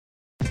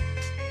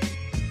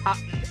Uh,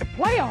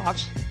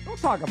 Playoffs? Don't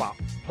talk about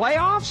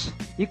playoffs.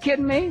 You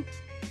kidding me?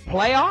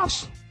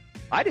 Playoffs?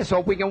 I just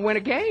hope we can win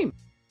a game.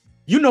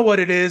 You know what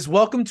it is.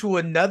 Welcome to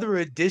another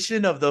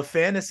edition of the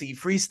Fantasy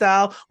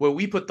Freestyle, where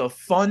we put the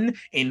fun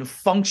in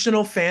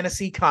functional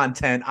fantasy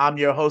content. I'm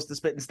your host, the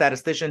spitting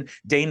statistician,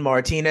 Dane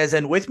Martinez.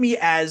 And with me,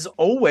 as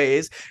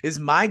always, is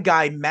my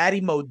guy,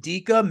 Matty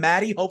Modica.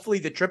 Matty, hopefully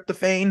the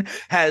tryptophan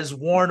has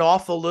worn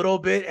off a little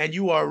bit and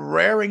you are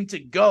raring to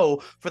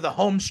go for the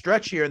home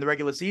stretch here in the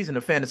regular season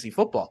of fantasy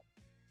football.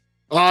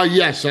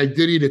 Yes, I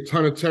did eat a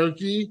ton of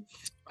turkey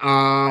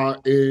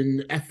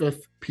in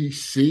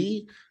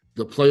FFPC.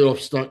 The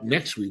playoffs start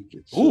next week.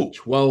 It's a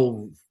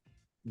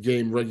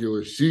 12-game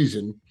regular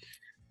season,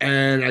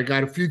 and I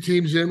got a few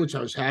teams in, which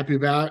I was happy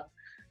about.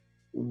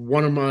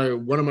 One of my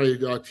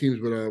teams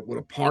with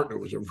a partner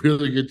was a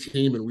really good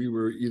team, and we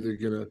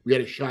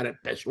had a shot at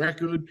best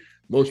record,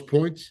 most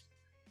points,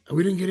 and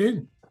we didn't get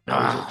in.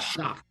 I was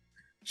shocked.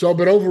 So,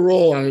 but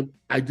overall,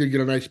 I did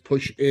get a nice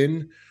push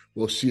in.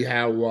 We'll see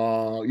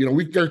how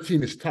week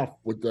 13 is tough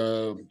with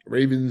the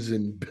Ravens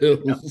and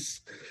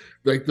Bills. Yep.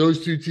 Like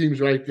those two teams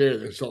right there,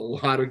 there's a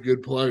lot of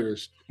good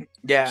players.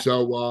 Yeah.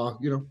 So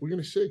we're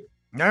gonna see.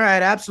 All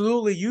right,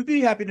 absolutely. You'd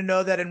be happy to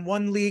know that in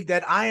one league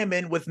that I am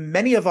in with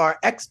many of our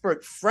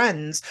expert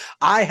friends,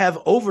 I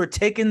have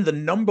overtaken the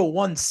number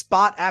one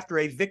spot after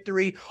a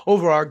victory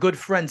over our good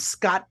friend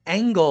Scott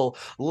Engel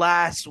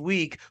last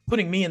week,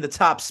 putting me in the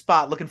top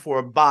spot looking for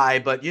a bye.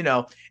 But,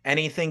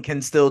 anything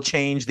can still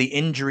change. The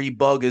injury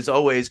bug is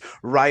always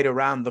right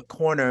around the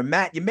corner.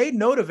 Matt, you made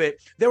note of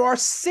it. There are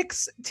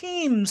 6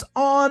 teams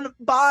on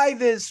bye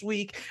this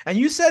week. And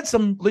you said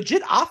some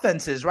legit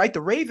offenses, right?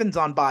 The Ravens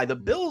on bye, the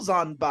Bills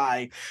on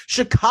bye.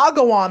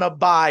 Chicago on a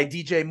bye,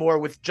 DJ Moore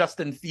with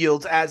Justin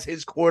Fields as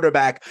his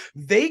quarterback.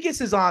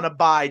 Vegas is on a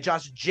bye.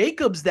 Josh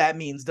Jacobs, that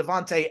means.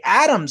 Devontae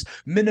Adams.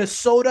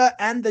 Minnesota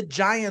and the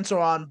Giants are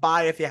on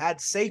bye. If you had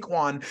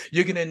Saquon,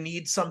 you're going to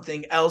need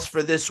something else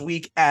for this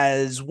week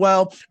as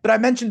well. But I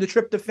mentioned the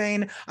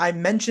tryptophan. I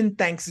mentioned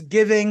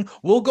Thanksgiving.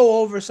 We'll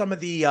go over some of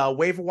the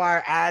waiver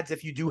wire ads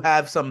if you do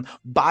have some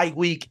bye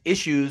week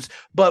issues.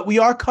 But we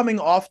are coming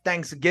off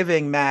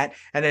Thanksgiving, Matt,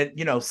 and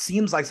it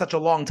seems like such a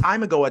long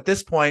time ago at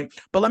this point.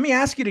 But let me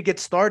ask you to get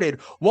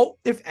started. What,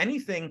 if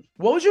anything,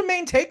 what was your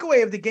main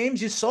takeaway of the games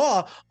you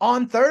saw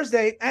on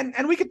Thursday?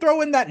 And we could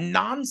throw in that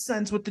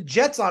nonsense with the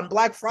Jets on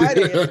Black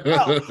Friday as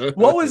well.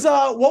 What was,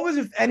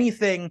 if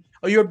anything,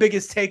 your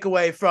biggest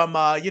takeaway from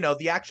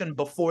the action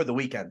before the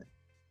weekend?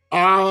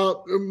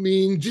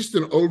 Just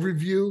an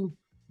overview.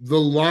 The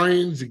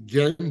Lions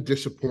again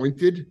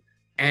disappointed,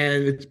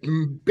 and it's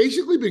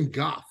basically been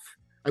Goff.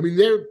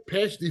 Their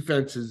pass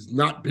defense has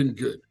not been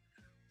good,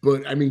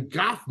 but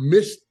Goff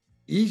missed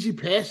easy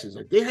passes.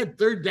 Like they had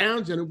third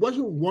downs, and it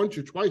wasn't once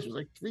or twice. It was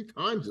like 3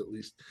 times at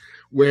least,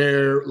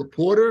 where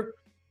Laporta,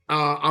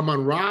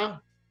 Amon-Ra,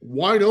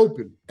 wide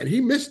open, and he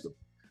missed them.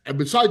 And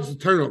besides the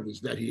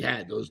turnovers that he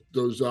had, those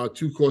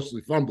 2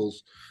 costly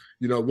fumbles,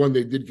 one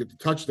they did get the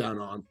touchdown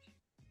on.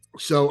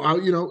 So,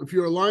 if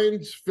you're a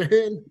Lions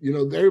fan,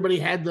 everybody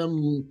had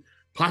them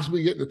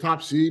possibly getting the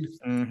top seed.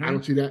 Mm-hmm. I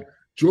don't see that.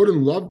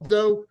 Jordan Love,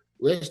 though,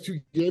 last 2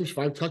 games,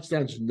 5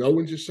 touchdowns, no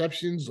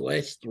interceptions.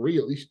 Last 3,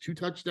 at least 2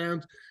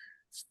 touchdowns.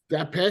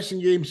 That passing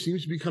game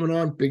seems to be coming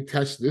on. Big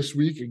test this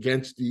week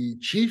against the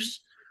Chiefs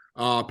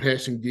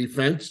passing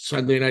defense,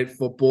 Sunday Night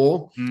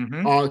Football.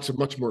 Mm-hmm. It's a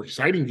much more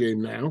exciting game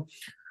now.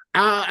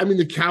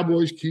 The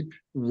Cowboys keep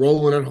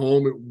rolling at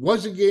home. It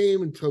was a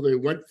game until they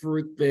went for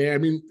it there.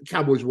 The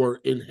Cowboys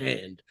were in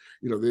hand.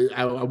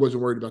 I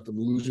wasn't worried about them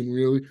losing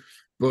really.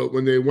 But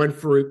when they went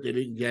for it, they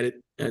didn't get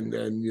it. And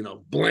then,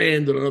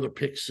 Bland and another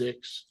pick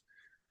 6.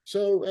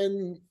 So,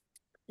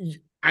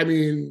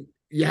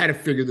 you had to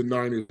figure the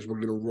Niners were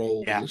going to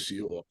roll the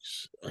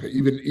Seahawks,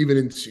 even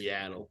in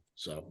Seattle.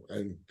 So,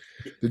 and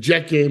the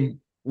Jet game,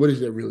 what is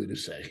there really to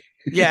say?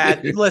 Yeah,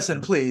 listen,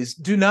 please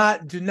do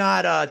not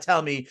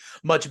tell me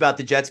much about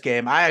the Jets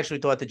game. I actually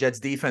thought the Jets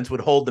defense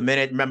would hold the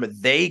minute. Remember,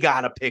 they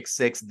got a pick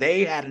 6.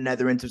 They had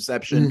another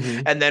interception.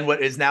 Mm-hmm. And then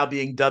what is now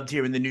being dubbed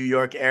here in the New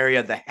York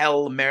area, the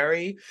Hail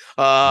Mary,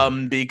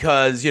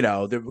 because,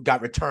 they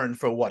got returned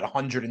for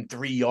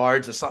 103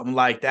 yards or something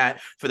like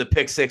that for the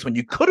pick 6 when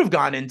you could have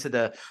gone into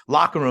the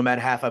locker room at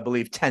half, I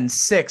believe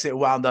 10-6. It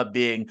wound up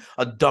being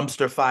a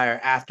dumpster fire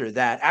after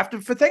that.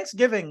 For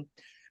Thanksgiving,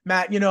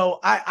 Matt,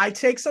 I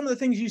take some of the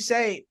things you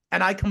say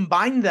and I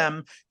combine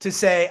them to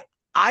say,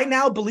 I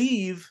now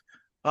believe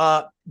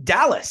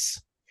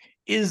Dallas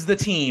is the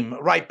team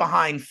right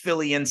behind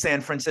Philly and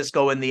San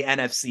Francisco in the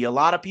NFC. A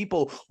lot of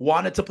people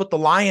wanted to put the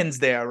Lions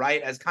there,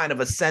 right, as kind of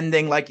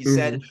ascending, like you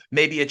said,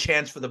 maybe a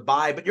chance for the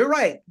bye. But you're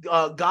right.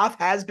 Goff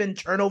has been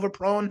turnover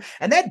prone,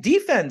 and that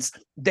defense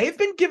they've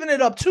been giving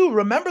it up too.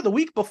 Remember the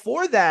week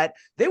before that,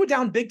 they were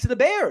down big to the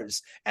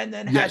Bears and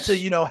then had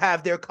to,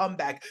 have their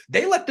comeback.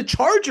 They let the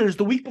Chargers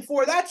the week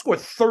before that score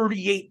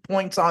 38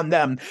 points on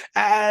them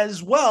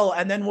as well.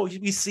 And then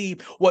we see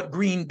what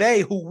Green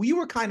Bay, who we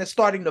were kind of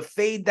starting to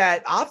fade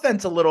that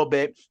offense a little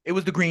bit. It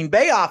was the Green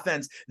Bay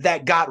offense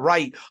that got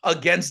right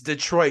against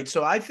Detroit.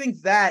 So I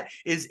think that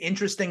is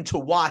interesting to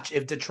watch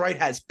if Detroit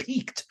has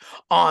peaked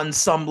on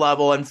some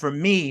level. And for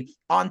me,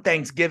 on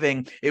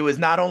Thanksgiving, it was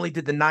not only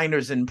did the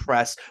Niners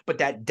impress, but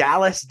that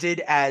Dallas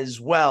did as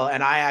well.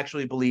 And I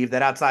actually believe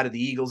that outside of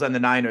the Eagles and the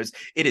Niners,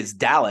 it is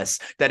Dallas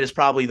that is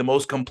probably the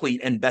most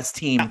complete and best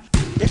team.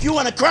 If you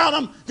want to crown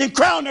them, then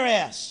crown their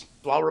ass.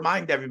 So I'll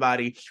remind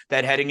everybody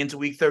that heading into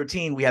week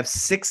 13, we have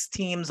 6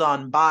 teams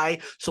on bye.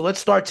 So let's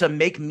start to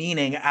make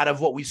meaning out of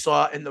what we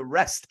saw in the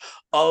rest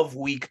of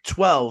week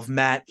 12,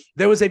 Matt.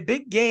 There was a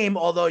big game,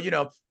 although,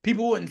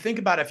 people wouldn't think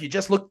about it if you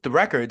just looked at the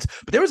records,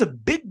 but there was a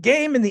big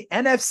game in the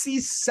NFC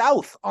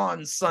South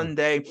on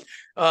Sunday,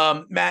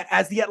 Matt,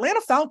 as the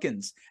Atlanta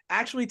Falcons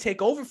actually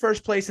take over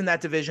first place in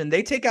that division.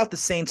 They take out the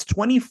Saints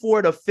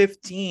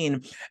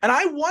 24-15. And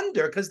I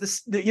wonder, because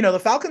the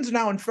Falcons are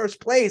now in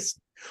first place,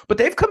 but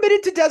they've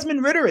committed to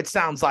Desmond Ridder, it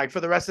sounds like,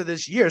 for the rest of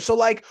this year. So,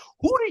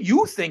 who do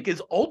you think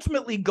is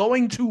ultimately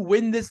going to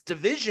win this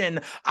division?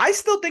 I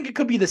still think it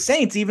could be the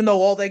Saints, even though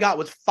all they got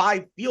was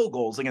 5 field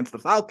goals against the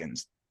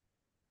Falcons.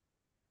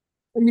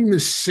 I mean, the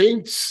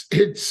Saints,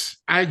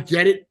 I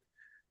get it.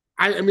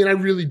 I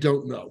really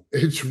don't know.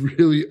 It's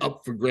really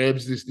up for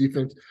grabs, this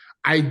defense.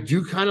 I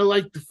do kind of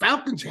like the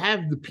Falcons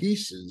have the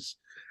pieces.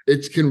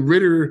 It's can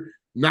Ridder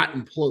not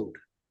implode?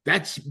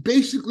 That's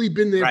basically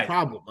been their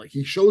problem.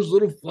 He shows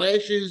little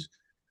flashes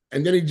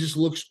and then he just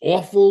looks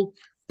awful.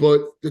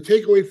 But the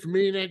takeaway for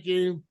me in that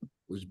game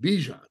was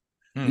Bijan.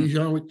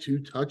 Bijan with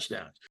 2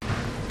 touchdowns.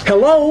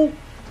 Hello.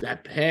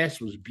 That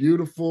pass was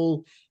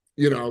beautiful.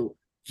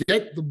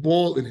 Get the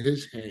ball in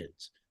his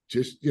hands.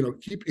 Just,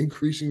 keep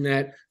increasing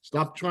that.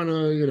 Stop trying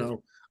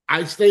to,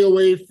 I stay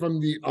away from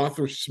the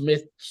Arthur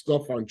Smith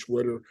stuff on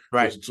Twitter.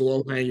 Right. It's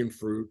low-hanging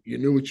fruit. You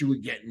knew what you were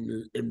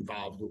getting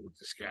involved with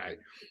this guy.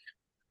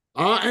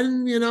 I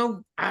think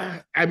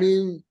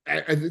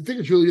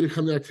it's really going to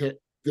come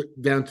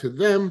down to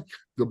them.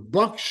 The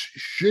Bucks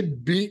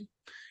should beat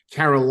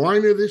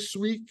Carolina this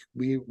week.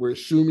 We're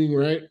assuming,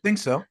 right? I think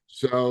so.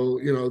 So,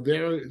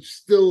 they're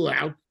still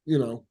out,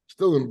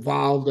 still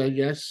involved, I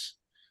guess.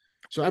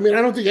 So, I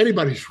don't think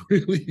anybody's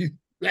really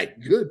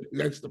that good.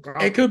 That's the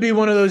problem. It could be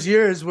one of those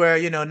years where,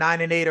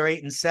 9-8 or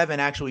 8-7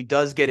 actually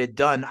does get it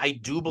done. I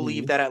do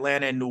believe that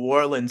Atlanta and New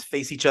Orleans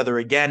face each other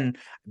again,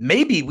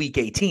 maybe week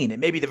 18. It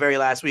may be the very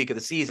last week of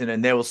the season.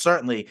 And there will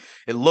certainly,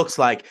 it looks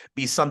like,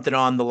 be something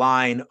on the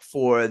line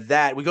for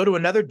that. We go to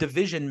another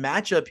division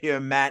matchup here,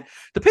 Matt.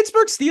 The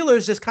Pittsburgh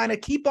Steelers just kind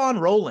of keep on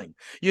rolling.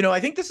 I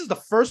think this is the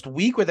first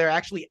week where they're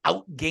actually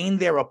outgained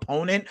their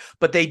opponent,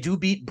 but they do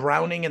beat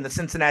Browning and the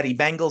Cincinnati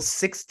Bengals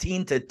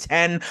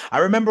 16-10. I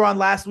remember on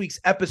last week's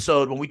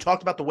episode when we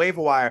talked about the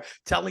waiver wire,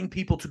 telling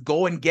people to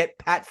go and get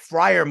Pat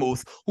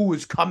Freiermuth, who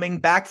was coming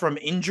back from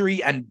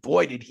injury, and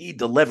boy, did he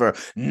deliver.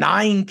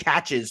 9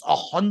 catches,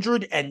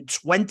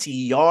 120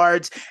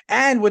 yards.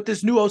 And with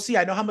this new OC,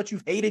 I know how much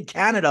you've hated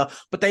Canada,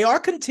 but they are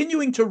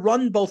continuing to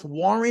run both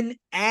Warren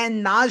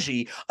and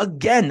Najee.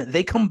 Again,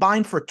 they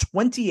combined for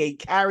 28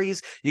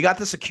 carries. You got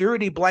the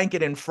security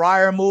blanket in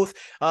Freiermuth.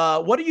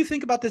 What do you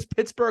think about this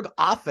Pittsburgh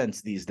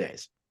offense these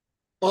days?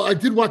 Well, I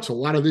did watch a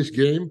lot of this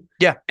game.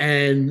 Yeah.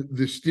 And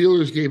the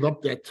Steelers gave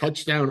up that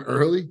touchdown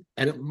early,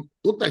 and it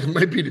looked like it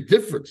might be the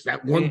difference,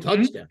 that one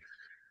touchdown.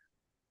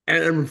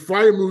 And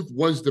Freiermuth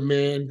was the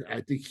man. I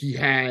think he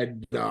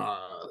had 10,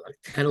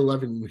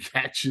 11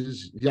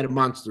 catches. He had a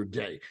monster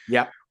day.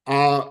 Yeah.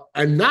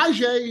 And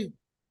Najee,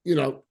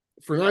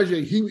 for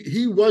Najee,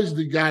 he was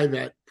the guy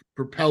that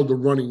propelled the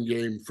running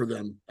game for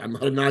them. I'm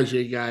not a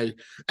Najee guy.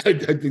 I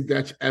think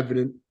that's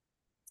evident.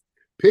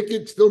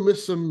 Pickett still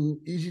missed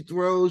some easy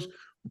throws.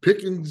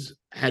 Pickens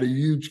had a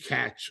huge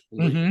catch.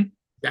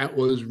 That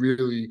was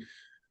really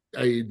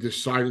a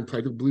deciding play.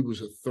 I believe it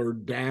was a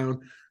 3rd down.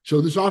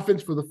 So this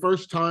offense, for the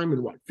first time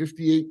in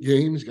 58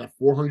 games, got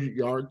 400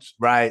 yards.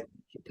 Right.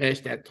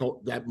 Past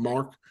that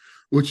mark,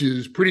 which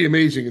is pretty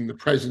amazing in the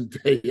present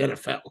day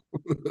NFL.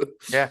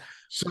 Yeah.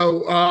 So,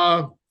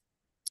 for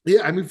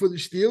the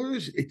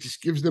Steelers, it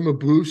just gives them a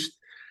boost.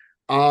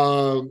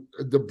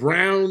 The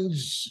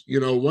Browns,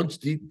 once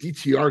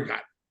DTR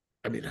got,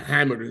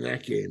 hammered in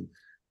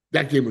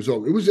that game was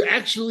over. It was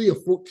actually a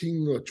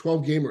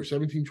 14-12 game or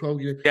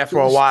 17-12 game. Yeah, for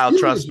a while,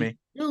 trust me.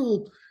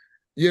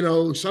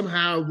 Still,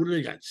 somehow, what do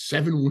they got?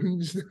 7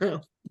 wins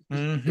now?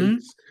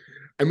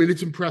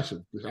 It's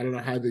impressive because I don't know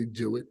how they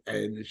do it.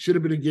 And it should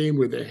have been a game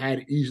where they had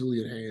it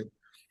easily in hand.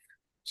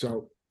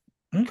 So,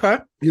 okay.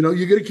 You're going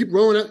to keep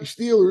rolling out your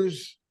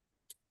Steelers.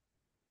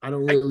 I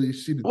don't really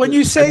see the when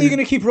you say you're going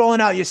to keep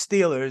rolling out your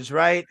Steelers,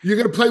 right? You're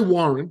going to play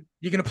Warren.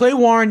 You're going to play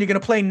Warren. You're going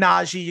to play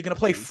Najee. You're going to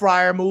play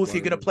Freiermuth.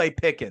 You're going to play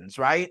Pickens,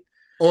 right?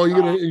 Or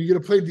you're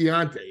gonna play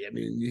Deontay. I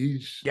mean,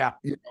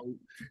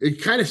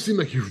 it kind of seemed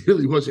like he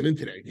really wasn't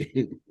into that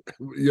game.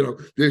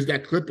 There's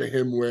that clip of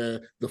him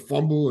where the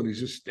fumble and he's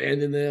just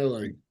standing there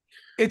like.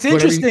 It's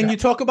interesting. You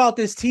talk about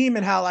this team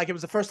and how like it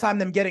was the first time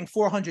them getting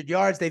 400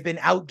 yards. They've been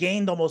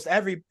outgained almost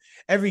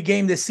every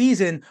game this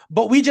season,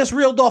 but we just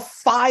reeled off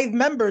 5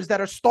 members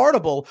that are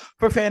startable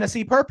for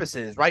fantasy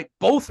purposes, right?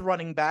 Both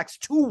running backs,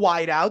 2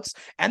 wideouts,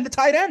 and the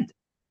tight end.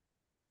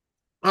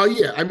 Oh,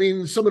 yeah. I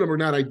mean, some of them are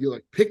not ideal.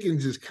 Like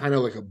Pickens is kind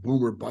of like a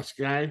boomer bust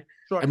guy.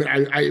 Sure. I mean,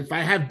 if I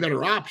have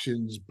better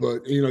options,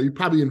 but, you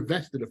probably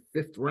invested a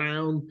 5th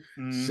round,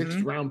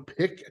 6th round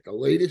pick at the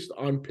latest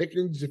on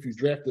Pickens if you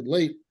drafted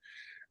late.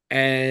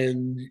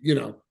 And,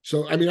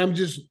 so, I mean, I'm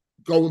just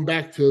going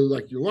back to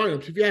like your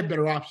lineups. If you have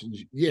better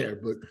options, yeah.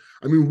 But,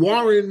 I mean,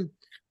 Warren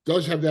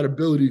does have that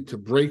ability to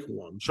break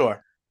one.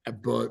 Sure.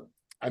 But,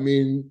 I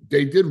mean,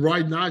 they did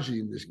ride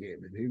Najee in this game.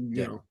 And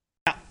he,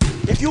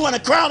 If you want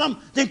to crown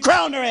them, then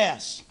crown their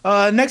ass.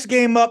 Next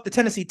game up, the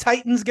Tennessee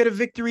Titans get a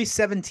victory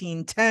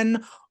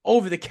 17-10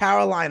 over the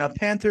Carolina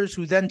Panthers,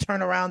 who then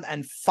turn around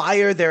and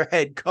fire their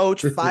head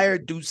coach, fire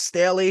Deuce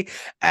Staley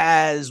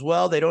as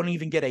well. They don't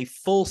even get a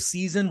full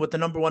season with the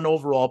number 1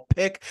 overall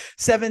pick.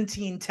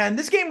 17-10.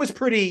 This game was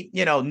pretty,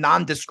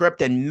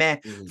 nondescript and meh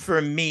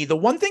for me. The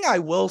one thing I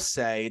will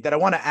say that I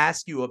want to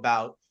ask you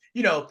about,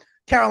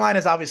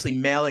 Carolina's obviously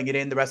mailing it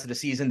in the rest of the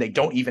season. They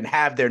don't even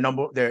have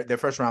their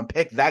first round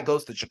pick. That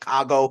goes to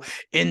Chicago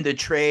in the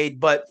trade.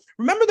 But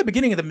remember the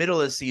beginning of the middle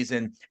of the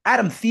season,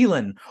 Adam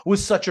Thielen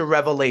was such a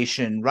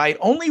revelation, right?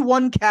 Only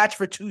 1 catch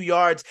for 2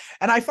 yards.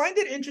 And I find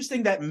it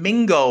interesting that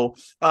Mingo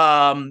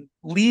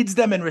leads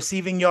them in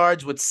receiving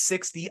yards with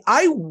 60.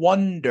 I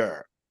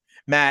wonder,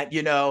 Matt,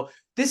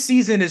 this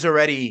season is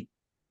already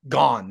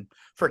gone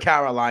for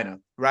Carolina,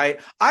 right?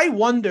 I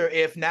wonder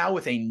if now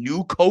with a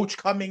new coach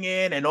coming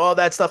in and all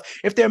that stuff,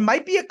 if there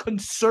might be a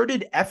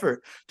concerted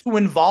effort to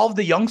involve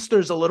the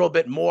youngsters a little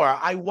bit more.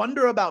 I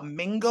wonder about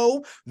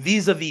Mingo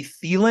vis-a-vis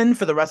Thielen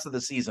for the rest of the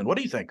season. What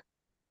do you think?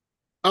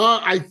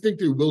 I think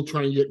they will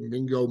try and get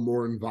Mingo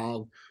more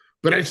involved,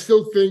 but I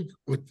still think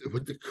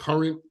with the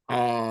current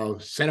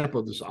setup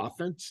of this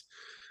offense,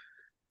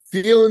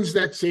 Thielen's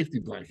that safety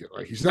blanket.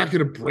 Like he's not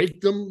going to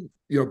break them,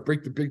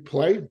 break the big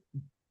play.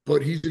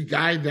 But he's a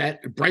guy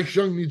that Bryce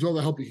Young needs all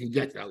the help he can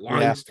get. That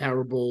line's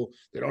terrible.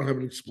 They don't have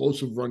an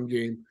explosive run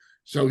game.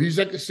 So he's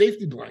like a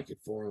safety blanket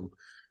for him.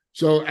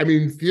 So, I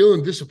mean,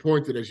 feeling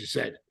disappointed, as you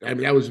said. I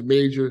mean, that was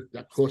major.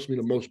 That cost me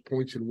the most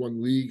points in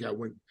one league. I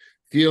went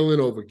Thielen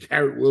over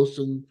Garrett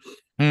Wilson,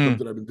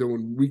 something I've been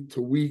doing week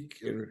to week,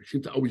 and I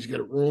seem to always get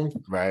it wrong.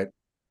 Right.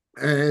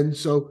 And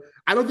so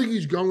I don't think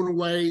he's going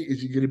away.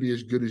 Is he going to be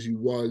as good as he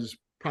was?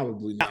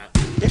 Probably not.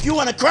 If you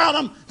want to crown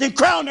them, then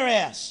crown their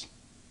ass.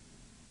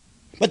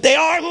 But they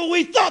are who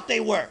we thought they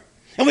were,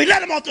 and we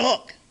let them off the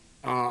hook.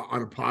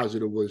 On a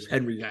positive was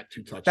Henry got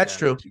 2 touchdowns. That's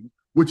true.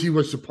 Which he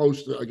was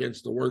supposed to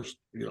against the worst,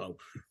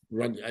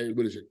 run.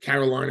 What is it?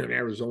 Carolina and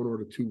Arizona are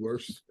the 2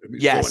 worst. I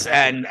mean, yes,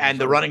 and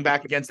the running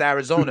back against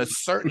Arizona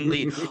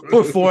certainly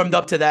performed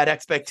up to that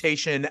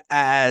expectation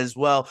as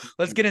well.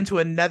 Let's get into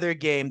another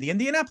game. The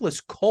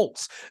Indianapolis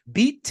Colts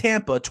beat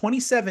Tampa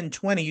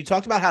 27-20. You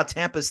talked about how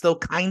Tampa is still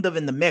kind of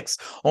in the mix,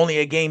 only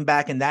a game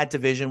back in that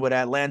division with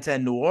Atlanta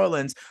and New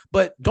Orleans.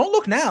 But don't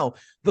look now.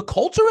 The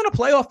Colts are in a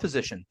playoff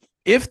position.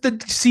 If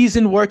the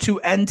season were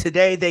to end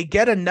today, they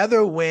get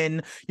another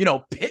win.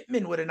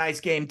 Pittman with a nice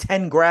game,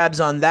 10 grabs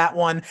on that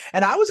one.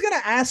 And I was going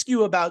to ask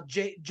you about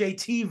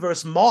JT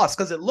versus Moss,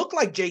 because it looked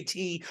like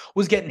JT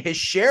was getting his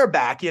share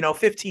back,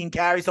 15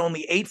 carries,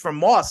 only 8 from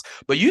Moss.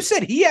 But you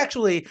said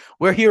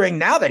we're hearing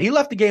now that he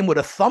left the game with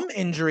a thumb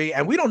injury,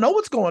 and we don't know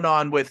what's going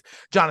on with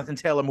Jonathan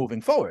Taylor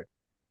moving forward.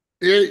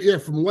 Yeah,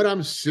 from what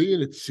I'm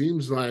seeing, it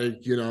seems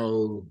like,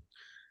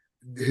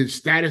 his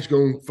status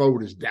going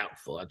forward is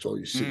doubtful. That's all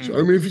you see. So,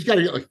 I mean, if he's got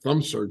to get like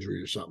thumb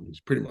surgery or something, he's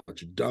pretty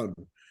much done.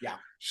 Yeah.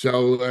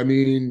 So, I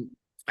mean,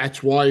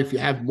 that's why if you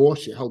have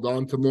Moss, you held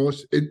on to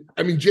Moss.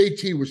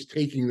 JT was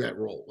taking that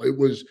role. He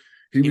was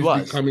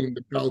becoming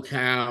the bell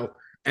cow.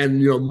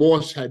 And,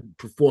 Moss had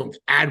performed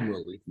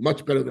admirably,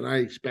 much better than I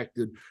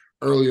expected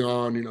early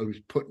on. He was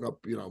putting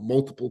up,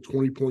 multiple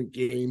 20-point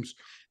games.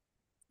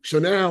 So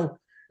now,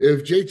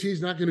 if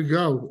JT's not going to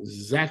go,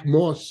 Zach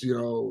Moss,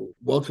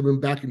 welcome him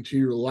back into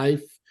your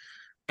life.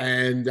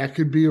 And that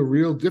could be a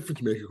real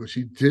difference maker because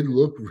he did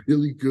look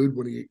really good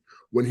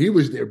when he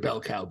was their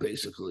bell cow,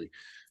 basically.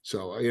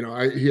 So,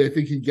 I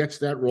think he gets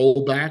that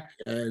role back,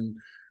 and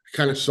it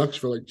kind of sucks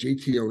for like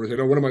JT owners. I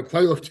know one of my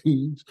playoff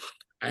teams,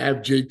 I have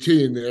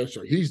JT in there,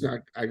 so he's not,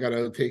 I got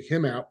to take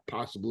him out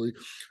possibly.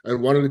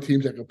 And one of the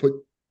teams I can put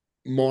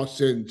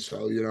Moss in.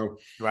 So,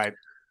 Right.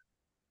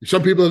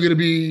 Some people are going to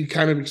be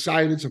kind of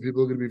excited. Some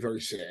people are going to be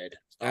very sad.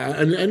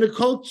 And the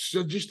Colts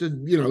are just,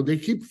 they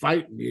keep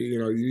fighting.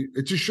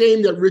 It's a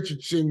shame that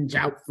Richardson's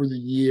out for the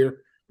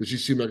year because he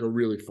seemed like a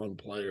really fun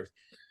player.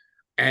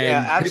 And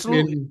yeah,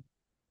 absolutely.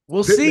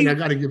 We'll see. I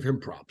got to give him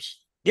props.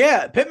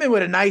 Yeah, Pittman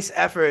with a nice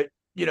effort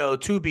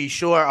to be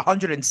sure,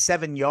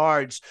 107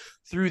 yards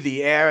through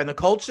the air. And the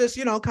Colts just,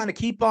 kind of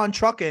keep on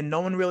trucking.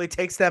 No one really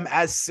takes them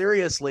as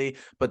seriously,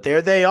 but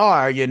there they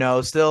are,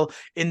 still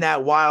in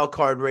that wild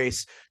card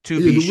race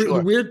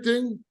The weird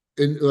thing,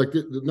 and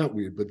not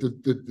weird, but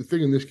the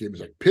thing in this game is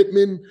like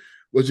Pittman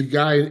was a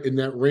guy in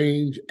that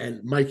range,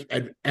 and Mike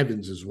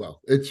Evans as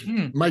well. It's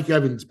Mike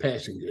Evans'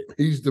 passing game.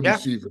 He's the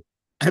receiver.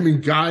 I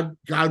mean,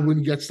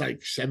 Godwin gets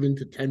like 7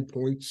 to 10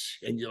 points,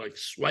 and you're like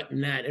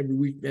sweating that every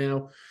week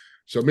now.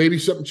 So maybe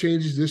something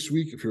changes this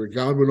week. If you're a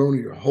Godwin owner,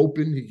 you're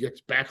hoping he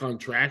gets back on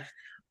track.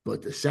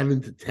 But the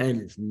 7 to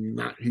 10 is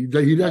not. He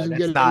doesn't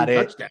get any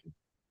touchdown.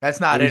 That's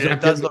not it.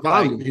 It does look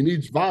volume. Like he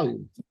needs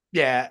volume.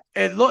 Yeah,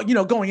 and look,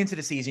 going into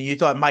the season, you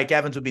thought Mike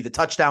Evans would be the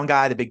touchdown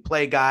guy, the big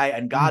play guy,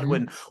 and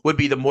Godwin would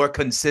be the more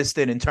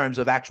consistent in terms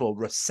of actual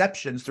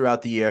receptions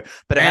throughout the year.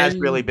 But it has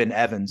really been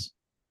Evans.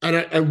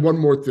 And one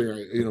more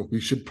thing, we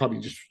should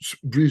probably just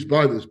breeze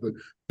by this, but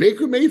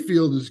Baker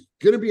Mayfield is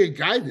going to be a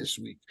guy this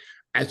week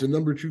as a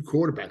number 2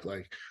 quarterback.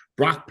 Like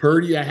Brock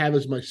Purdy, I have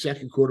as my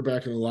second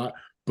quarterback in a lot.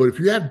 But if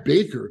you have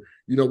Baker,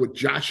 with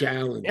Josh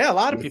Allen, a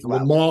lot of people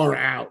Lamar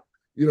out.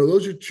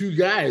 Those are 2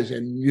 guys.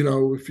 And,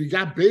 if you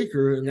got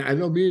Baker, and I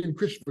know me and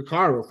Christopher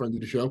Carr, a friend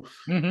of the show,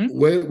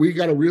 we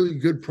got a really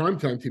good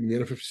primetime team in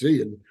the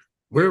NFFC, and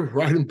we're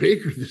riding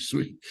Baker this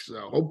week.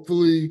 So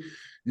hopefully,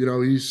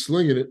 he's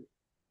slinging it.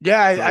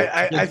 Yeah,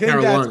 I think I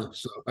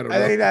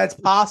think that's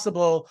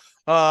possible.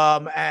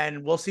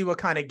 And we'll see what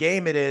kind of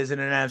game it is in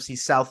an NFC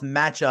South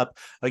matchup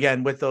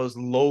again with those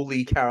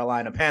lowly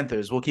Carolina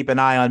Panthers. We'll keep an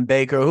eye on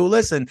Baker, who,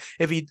 listen,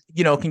 if he,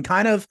 can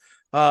kind of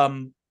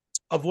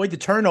avoid the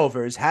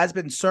turnovers, has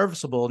been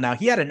serviceable. Now,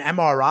 he had an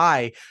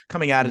MRI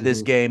coming out of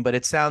this game, but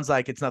it sounds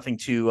like it's nothing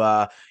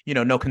to,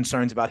 no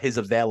concerns about his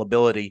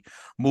availability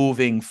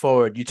moving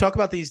forward. You talk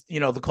about these,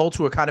 the Colts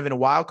who are kind of in a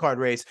wild card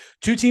race,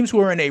 2 teams who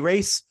are in a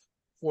race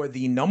for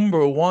the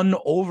number 1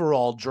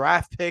 overall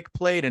draft pick,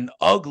 played an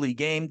ugly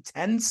game,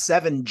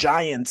 10-7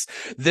 Giants.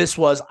 This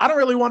was, I don't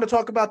really want to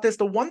talk about this.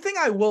 The one thing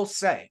I will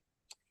say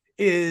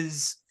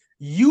is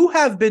you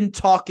have been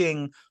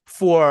talking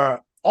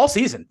for all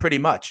season pretty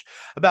much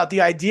about the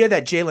idea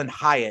that Jalen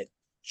Hyatt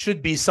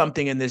should be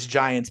something in this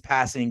Giants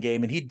passing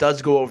game. And he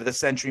does go over the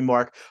century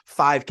mark,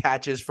 5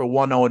 catches for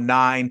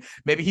 109.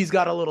 Maybe he's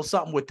got a little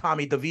something with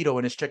Tommy DeVito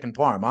and his chicken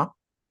parm, huh?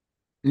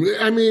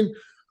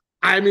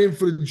 I mean,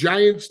 for the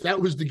Giants,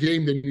 that was the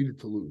game they needed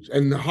to lose.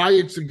 And the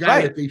Hyatt's the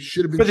guy that they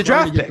should have been for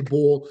trying to get the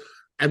ball.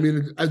 I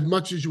mean, as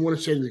much as you want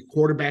to say the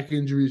quarterback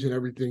injuries and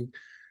everything,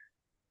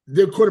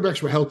 their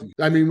quarterbacks were healthy.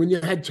 I mean, when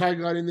you had Ty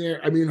God in there,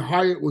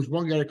 Hyatt was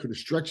one guy that could have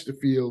stretched the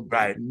field.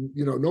 Right.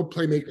 No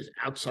playmakers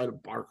outside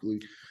of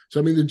Barkley.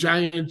 So, the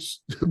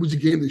Giants, it was a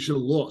game they should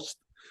have lost.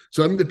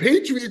 So, the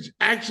Patriots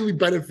actually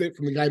benefit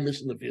from the guy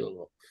missing the field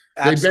goal.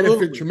 Absolutely. They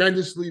benefit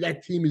tremendously.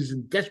 That team is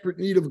in desperate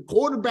need of a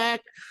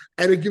quarterback,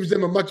 and it gives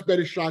them a much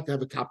better shot to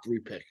have a top 3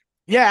 pick.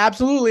 Yeah,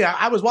 absolutely.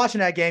 I was watching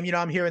that game.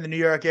 I'm here in the New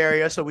York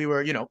area, so we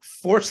were,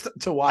 forced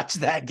to watch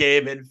that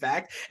game, in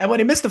fact. And when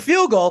he missed the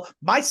field goal,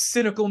 my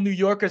cynical New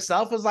Yorker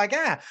self was like,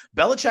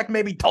 Belichick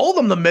maybe told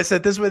them to miss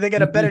it. This way they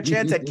get a better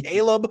chance at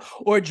Caleb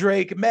or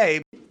Drake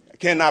May.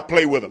 Cannot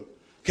play with him.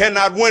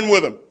 Cannot win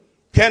with him.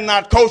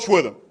 Cannot coach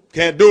with him.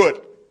 Can't do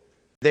it.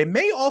 They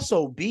may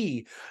also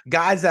be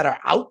guys that are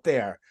out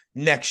there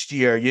next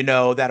year,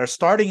 that are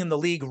starting in the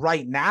league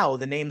right now.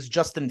 The names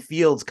Justin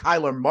Fields,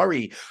 Kyler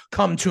Murray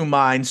come to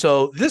mind.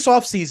 So this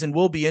offseason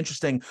will be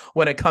interesting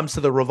when it comes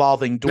to the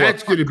revolving door.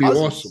 That's going to be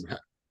awesome.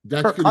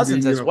 That's Kirk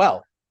Cousins as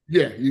well.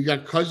 Yeah, you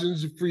got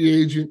Cousins, a free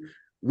agent.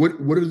 What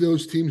are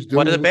those teams doing?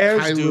 What do the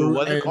Bears do?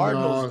 What do the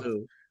Cardinals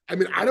do?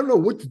 I don't know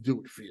what to do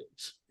with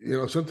Fields.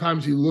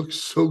 Sometimes he looks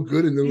so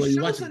good, and then when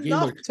you watch the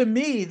game, to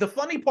me, the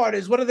funny part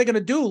is, what are they going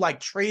to do? Like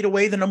trade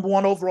away the number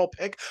 1 overall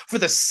pick for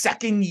the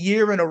 2nd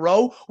year in a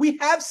row? We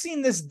have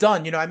seen this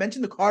done. I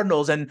mentioned the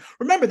Cardinals, and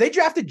remember they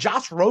drafted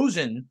Josh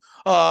Rosen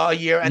a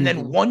year, and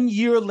then 1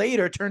 year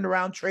later turned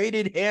around,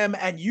 traded him,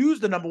 and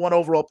used the number 1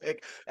 overall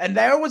pick. And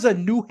there was a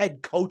new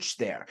head coach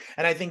there,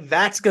 and I think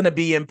that's going to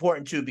be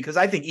important too, because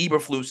I think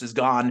Eberflus is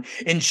gone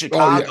in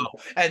Chicago,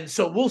 and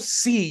so we'll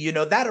see.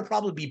 That'll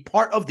probably be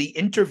part of the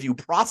interview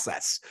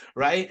process.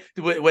 Right?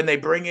 When they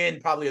bring in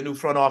probably a new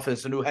front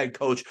office, a new head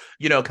coach,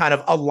 kind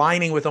of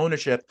aligning with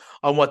ownership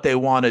on what they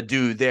want to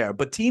do there.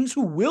 But teams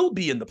who will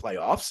be in the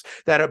playoffs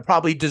that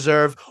probably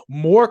deserve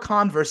more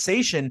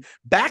conversation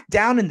back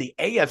down in the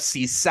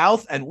AFC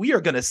South. And we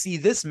are going to see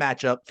this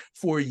matchup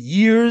for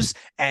years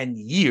and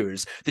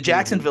years. The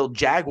Jacksonville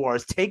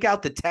Jaguars take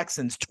out the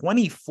Texans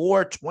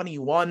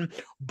 24-21.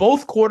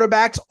 Both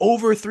quarterbacks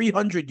over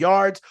 300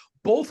 yards.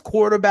 Both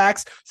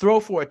quarterbacks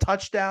throw for a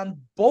touchdown.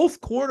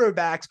 Both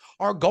quarterbacks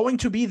are going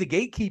to be the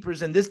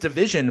gatekeepers in this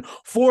division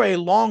for a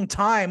long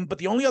time. But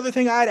the only other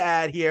thing I'd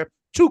add here,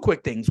 2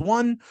 quick things.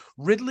 One,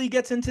 Ridley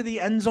gets into the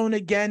end zone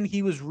again.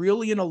 He was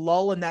really in a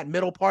lull in that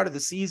middle part of the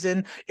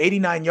season,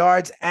 89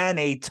 yards and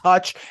a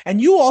touch.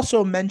 And you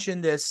also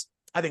mentioned this,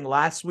 I think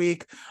last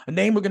week, a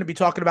name we're going to be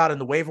talking about in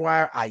the waiver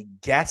wire, I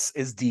guess,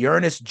 is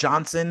Dearness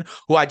Johnson,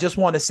 who I just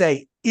want to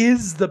say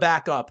is the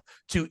backup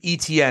to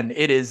ETN.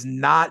 It is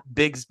not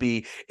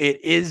Bigsby.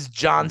 It is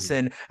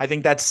Johnson. I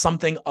think that's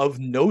something of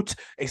note,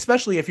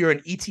 especially if you're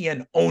an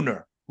ETN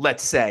owner.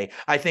 Let's say,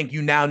 I think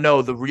you now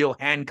know the real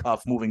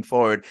handcuff moving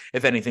forward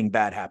if anything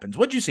bad happens.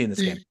 What'd you see in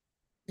this game?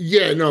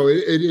 Yeah, no,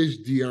 it is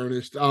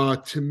D'Ernest.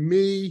 To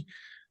me,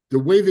 the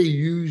way they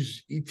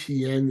use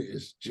ETN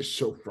is just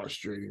so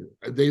frustrating.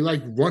 They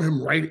like run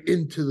him right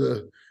into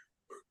the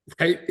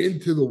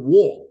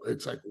wall.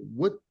 It's like,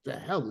 what the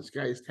hell? This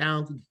guy is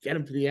talented. Get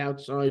him to the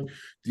outside.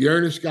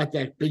 D'Ernest got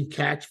that big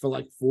catch for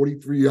like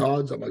 43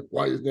 yards. I'm like,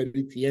 why isn't that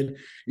ETN?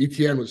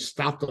 ETN was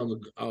stopped on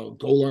the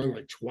goal line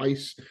like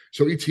twice.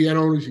 So ETN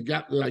owners, he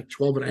got like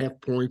 12 and a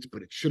half points,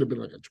 but it should have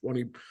been like a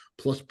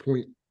 20-plus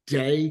point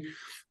day.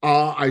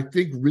 I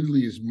think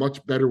Ridley is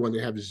much better when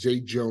they have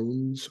Zay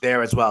Jones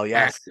there as well.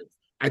 Yes, active.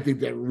 I think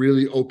that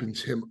really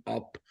opens him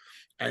up.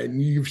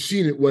 And you've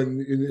seen it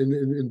when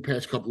in the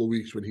past couple of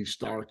weeks when he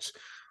starts.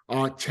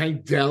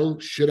 Tank Dell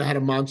should have had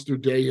a monster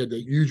day. He had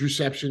that huge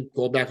reception,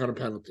 called back on a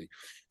penalty.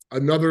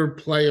 Another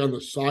play on the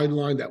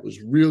sideline that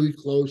was really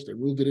close. They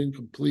ruled it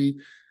incomplete.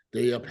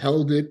 They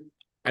upheld it.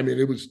 I mean,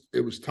 it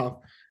was tough.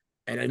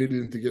 And I needed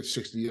him to get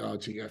 60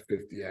 yards. He got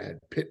 50. I had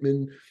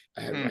Pittman.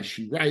 I had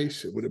Rashee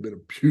Rice. It would have been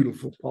a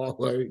beautiful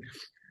parlay,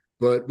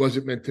 but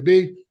wasn't meant to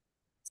be.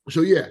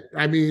 So, yeah,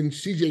 I mean,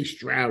 C.J.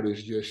 Stroud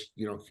is just,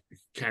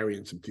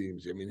 carrying some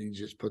teams. I mean, he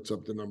just puts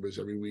up the numbers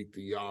every week,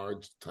 the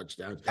yards,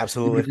 touchdowns.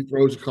 Absolutely. Even if he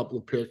throws a couple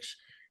of picks,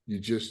 you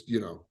just,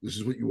 this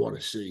is what you want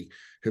to see,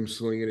 him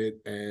slinging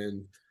it.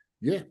 And,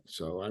 yeah,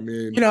 so, I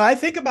mean. I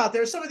think about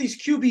there's some of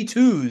these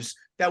QB2s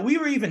that we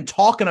were even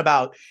talking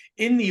about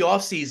in the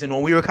offseason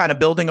when we were kind of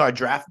building our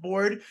draft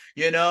board,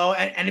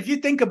 and if you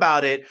think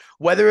about it,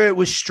 whether it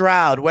was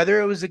Stroud,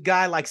 whether it was a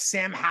guy like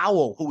Sam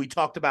Howell, who we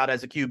talked about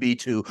as a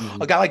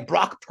QB2, a guy like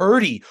Brock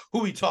Purdy, who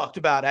we talked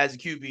about as a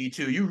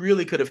QB2, you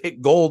really could have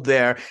hit gold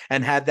there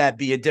and had that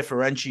be a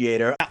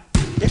differentiator.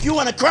 If you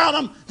want to crown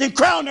them, then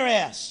crown their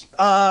ass.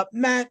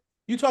 Matt,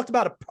 you talked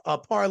about a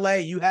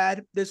parlay you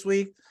had this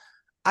week.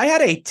 I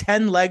had a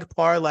 10-leg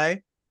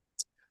parlay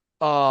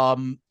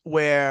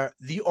where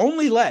the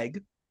only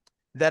leg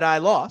that I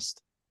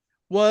lost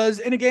was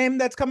in a game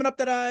that's coming up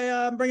that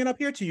I'm bringing up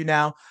here to you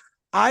now.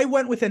 I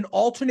went with an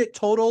alternate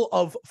total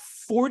of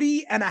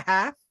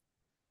 40.5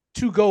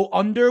 to go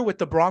under with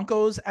the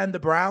Broncos and the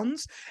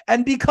Browns.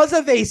 And because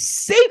of a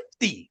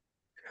safety,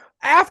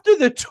 after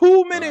the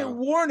 2-minute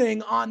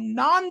warning on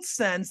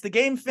nonsense, the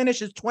game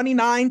finishes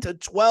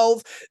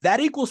 29-12. That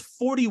equals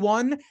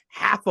 41,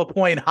 half a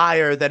point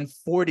higher than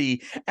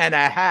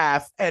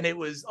 40.5. And it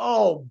was,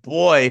 oh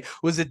boy,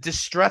 was it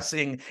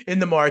distressing in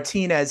the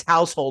Martinez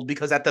household,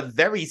 because at the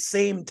very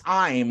same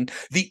time,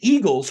 the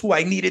Eagles, who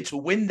I needed to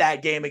win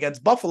that game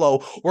against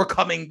Buffalo, were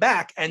coming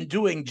back and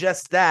doing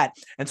just that.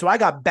 And so I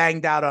got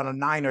banged out on a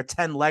 9 or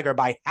 10 legger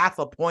by half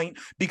a point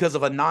because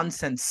of a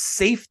nonsense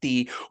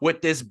safety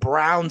with this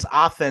Browns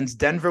offense.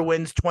 Denver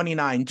wins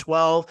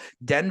 29-12.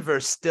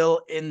 Denver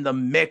still in the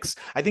mix.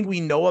 I think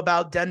we know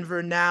about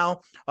Denver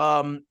now.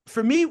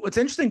 For me, what's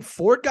interesting,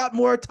 Ford got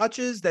more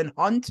touches than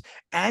Hunt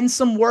and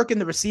some work in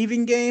the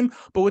receiving game.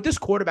 But with this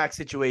quarterback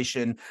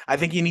situation, I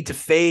think you need to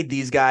fade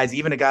these guys.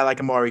 Even a guy like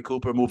Amari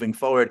Cooper moving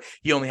forward,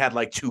 he only had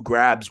like 2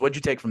 grabs. What'd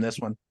you take from this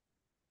one?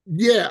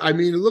 Yeah, I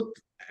mean,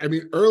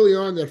 early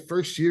on that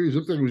first series, it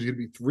looked like it was going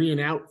to be 3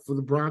 and out for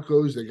the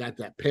Broncos. They got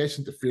that pass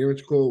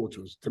interference call, which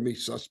was, to me,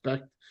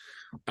 suspect.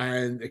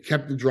 And it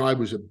kept the drive.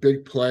 It was a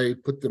big play,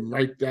 put them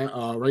right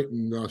down, right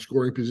in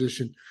scoring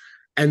position.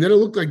 And then it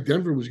looked like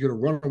Denver was going to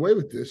run away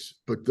with this,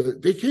 but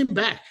they came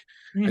back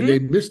and they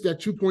missed that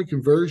 2-point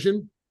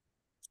conversion.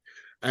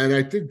 And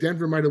I think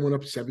Denver might have went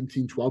up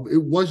 17-12.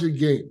 It was a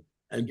game,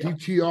 and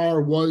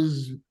DTR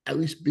was at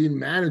least being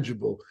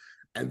manageable.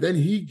 And then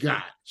he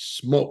got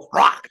smoked.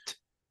 Rocked.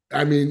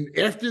 I mean,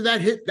 after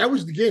that hit, that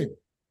was the game.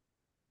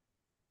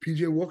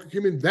 PJ Walker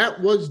came in. That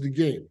was the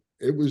game.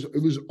 It was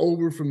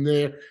over from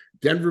there.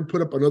 Denver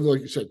put up another,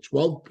 like you said,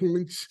 12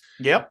 points.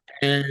 Yep.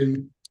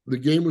 And the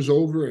game was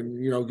over. And,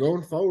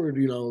 going forward,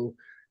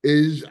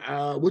 is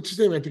what's his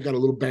name? I think got a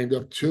little banged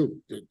up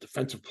too. The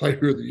defensive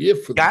player of the year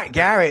for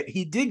Garrett.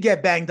 He did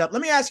get banged up.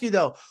 Let me ask you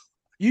though,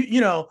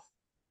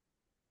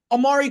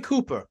 Amari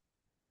Cooper,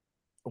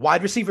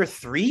 wide receiver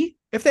 3,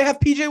 if they have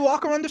PJ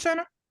Walker under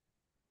center?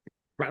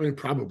 I mean,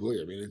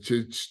 probably. I mean,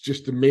 it's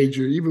just a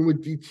major, even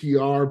with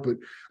DTR. But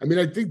I mean,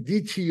 I think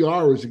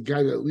DTR was a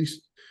guy that at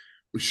least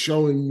was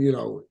showing,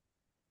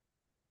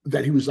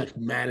 that he was like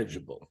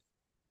manageable.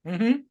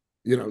 I'm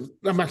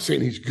not saying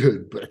he's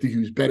good, but I think he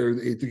was better.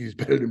 I think he's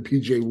better than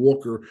PJ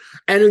Walker.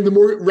 And in the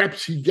more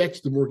reps he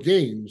gets, the more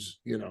games,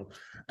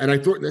 And I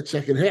thought in that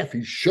second half,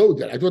 he showed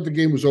that. I thought the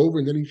game was over,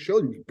 and then he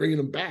showed he was bringing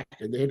them back.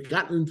 And they had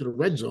gotten into the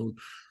red zone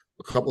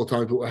a couple of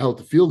times, but were held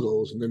to field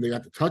goals, and then they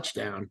got the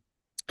touchdown.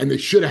 And they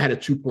should have had a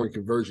 2-point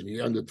conversion. He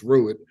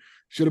underthrew it.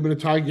 Should have been a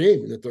tie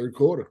game in the third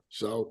quarter.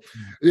 So,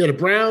 the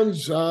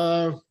Browns,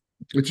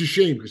 it's a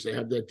shame because they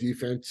have that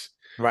defense.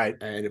 Right.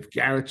 And if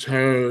Garrett's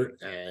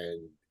hurt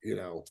and,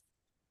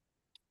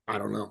 I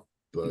don't know.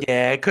 But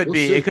yeah, it could we'll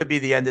be. see. It could be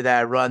the end of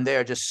that run.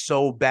 They're just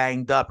so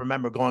banged up.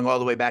 Remember, going all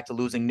the way back to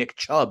losing Nick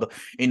Chubb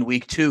in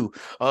week 2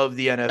 of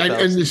the NFL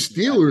And the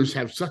season. Steelers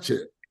have such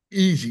an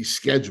easy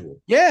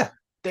schedule. Yeah,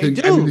 they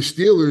do. I mean, the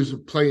Steelers are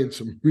playing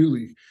some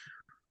really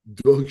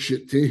dog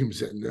shit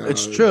teams, and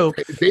It's true.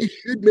 they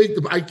should make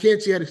the. I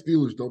can't see how the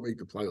Steelers don't make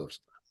the playoffs.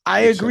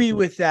 I agree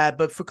with that,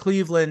 but for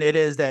Cleveland, it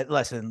is that,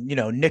 listen,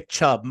 Nick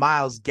Chubb,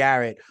 Myles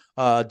Garrett,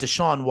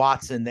 Deshaun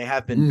Watson, they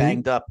have been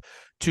banged up,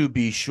 to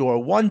be sure.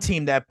 One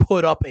team that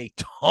put up a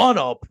ton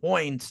of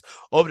points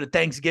over the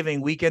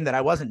Thanksgiving weekend that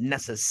I wasn't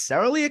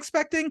necessarily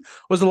expecting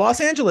was the Los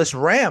Angeles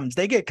Rams.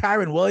 They get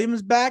Kyron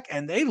Williams back,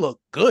 and they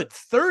look good.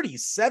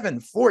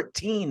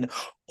 37-14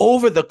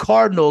 over the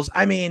Cardinals.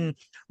 I mean,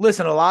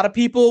 listen, a lot of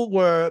people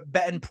were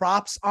betting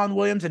props on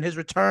Williams and his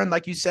return,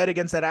 like you said,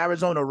 against that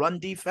Arizona run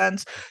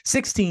defense.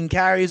 16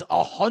 carries,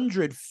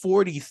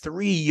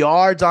 143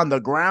 yards on the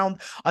ground,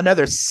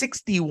 another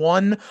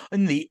 61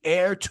 in the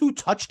air, 2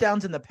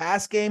 touchdowns in the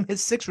pass game.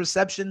 His 6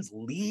 receptions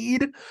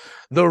lead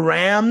the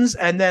Rams.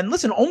 And then,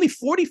 listen, only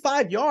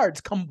 45 yards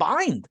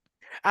combined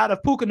out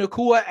of Puka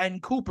Nacua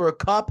and Cooper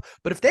Kupp.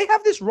 But if they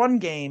have this run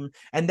game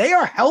and they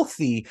are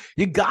healthy,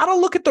 you got to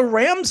look at the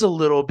Rams a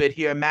little bit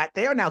here, Matt.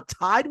 They are now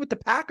tied with the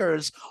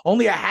Packers,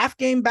 only a half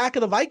game back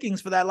of the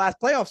Vikings for that last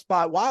playoff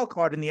spot, wild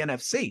card in the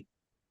NFC.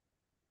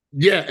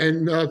 Yeah,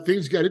 and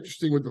things got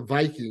interesting with the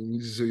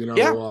Vikings.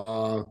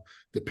 The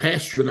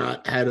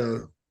Pastronaut had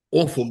a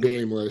awful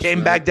game last Came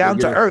night. back down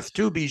to earth,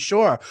 to be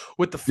sure,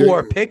 with the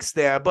 4 picks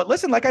there. But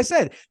listen, like I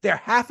said, they're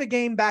half a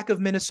game back of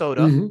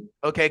Minnesota,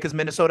 okay, because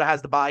Minnesota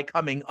has the bye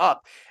coming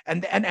up.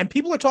 And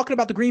people are talking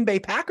about the Green Bay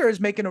Packers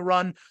making a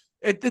run.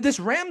 This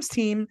Rams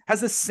team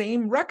has the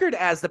same record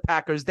as the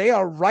Packers. They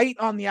are right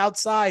on the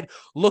outside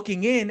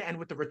looking in. And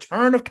with the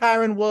return of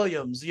Kyron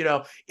Williams,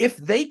 if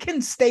they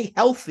can stay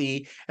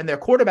healthy, and their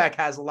quarterback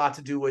has a lot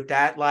to do with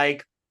that, I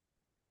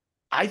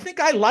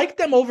think I like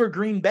them over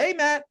Green Bay,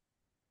 Matt.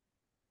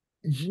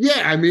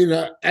 Yeah, I mean,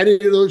 any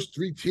of those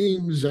 3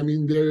 teams, I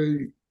mean,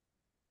 they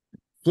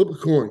flip a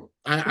coin.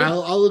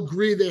 I'll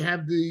agree they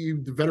have the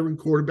veteran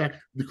quarterback.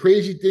 The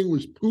crazy thing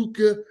was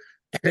Puka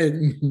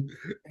and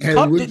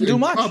Kupp didn't do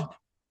much. Kupp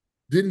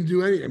didn't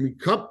do any. I mean,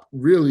 Kupp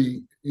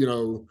really,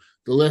 the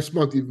last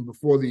month, even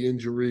before the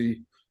injury,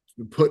 has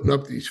been putting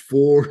up these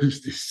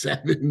 4s, these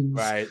 7s.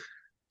 Right.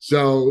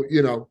 So,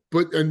 they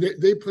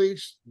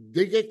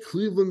get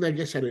Cleveland, I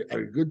guess, at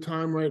a good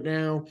time right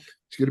now.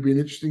 It's going to be an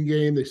interesting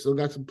game. They still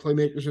got some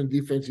playmakers on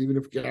defense, even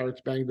if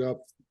Garrett's banged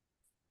up.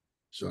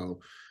 So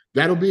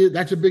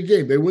that's a big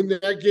game. They win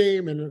that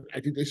game, and I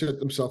think they set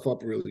themselves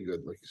up really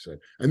good, like you said.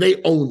 And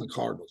they own the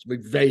Cardinals.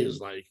 McVay is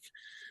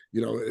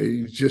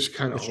he just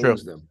kind of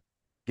owns them.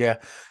 Yeah,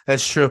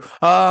 that's true.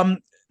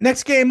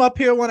 Next game up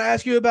here, I want to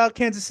ask you about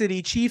Kansas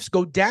City. Chiefs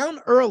go down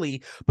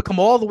early, but come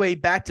all the way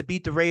back to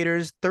beat the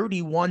Raiders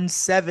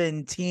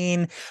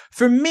 31-17.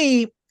 For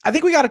me, I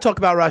think we got to talk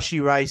about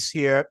Rashee Rice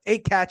here.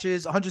 8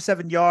 catches,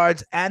 107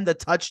 yards, and the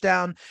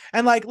touchdown.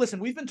 And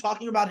listen, we've been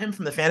talking about him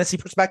from the fantasy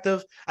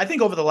perspective. I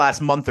think over the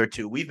last month or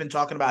two, we've been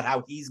talking about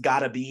how he's got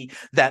to be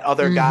that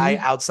other guy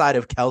outside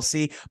of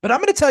Kelsey. But I'm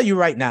going to tell you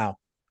right now,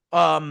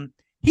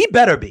 he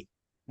better be,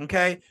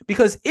 okay?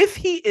 Because if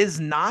he is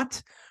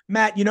not,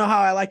 Matt, you know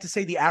how I like to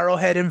say the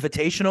Arrowhead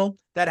Invitational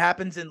that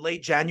happens in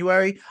late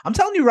January? I'm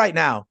telling you right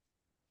now,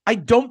 I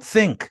don't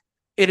think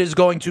it is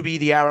going to be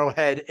the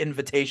Arrowhead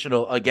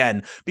Invitational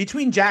again.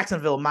 Between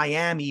Jacksonville,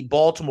 Miami,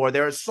 Baltimore,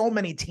 there are so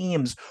many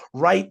teams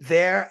right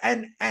there.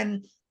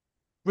 And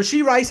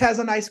Rashee Rice has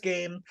a nice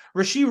game.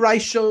 Rashee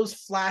Rice shows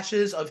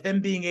flashes of him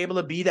being able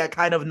to be that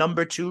kind of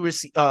number 2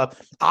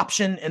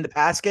 option in the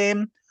pass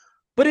game.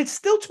 But it's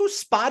still too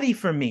spotty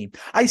for me.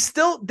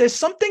 There's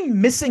something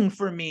missing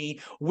for me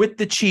with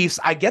the Chiefs.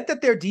 I get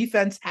that their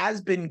defense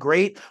has been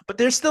great, but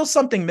there's still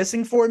something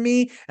missing for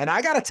me. And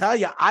I got to tell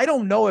you, I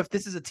don't know if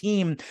this is a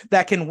team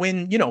that can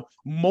win,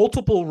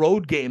 multiple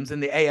road games in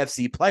the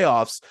AFC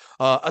playoffs,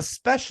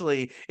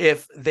 especially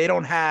if they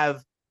don't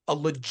have a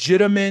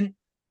legitimate,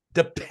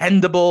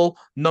 dependable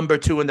number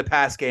 2 in the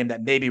pass game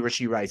that maybe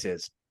Rashee Rice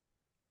is.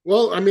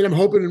 Well, I mean, I'm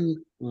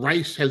hoping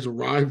Rice has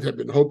arrived. I've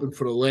been hoping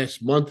for the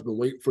last month. I've been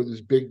waiting for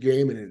this big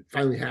game, and it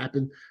finally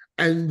happened.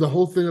 And the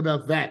whole thing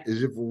about that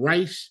is if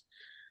Rice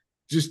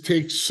just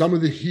takes some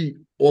of the heat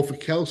off of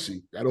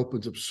Kelsey, that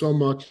opens up so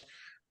much.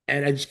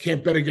 And I just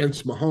can't bet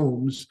against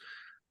Mahomes.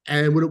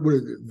 And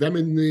with them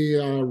and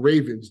the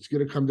Ravens, it's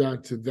going to come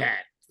down to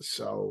that.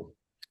 So,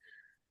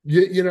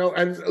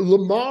 and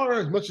Lamar,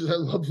 as much as I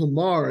love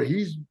Lamar,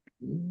 he's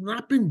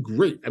not been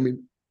great. I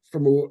mean,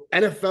 from an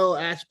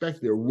NFL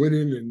aspect, they're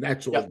winning, and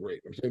that's all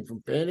great. I'm saying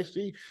from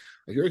fantasy,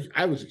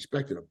 I was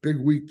expecting a big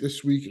week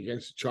this week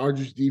against the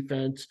Chargers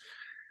defense.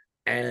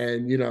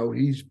 And,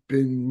 he's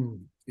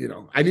been,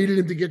 I needed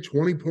him to get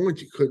 20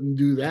 points. He couldn't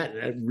do that.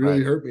 And that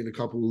really hurt me in a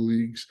couple of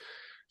leagues.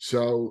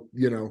 So,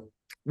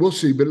 we'll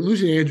see. But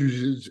losing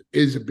Andrews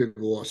is a big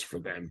loss for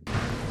them.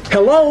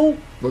 Hello.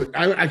 But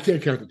I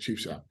can't count the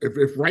Chiefs out.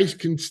 If Rice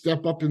can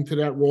step up into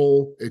that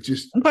role, it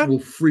just will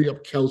free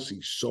up Kelsey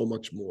so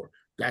much more.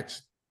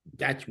 That's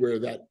where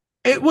that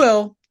it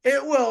will.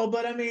 It will,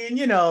 but I mean,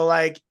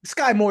 like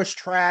Sky Moore's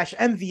trash.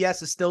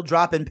 MVS is still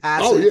dropping Oh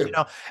passes.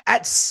 yeah.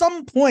 At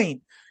some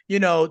point,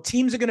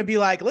 teams are going to be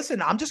like,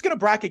 listen, I'm just going to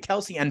bracket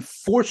Kelsey and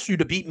force you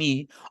to beat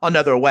me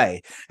another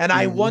way. And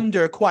I Mhm.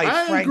 wonder, quite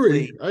I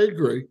frankly, agree. I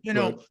agree.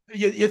 But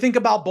you think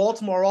about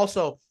Baltimore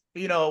also,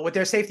 with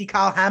their safety,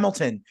 Kyle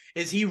Hamilton,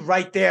 is he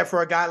right there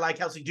for a guy like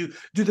Kelsey? Do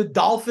the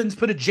Dolphins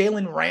put a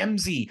Jalen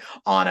Ramsey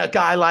on a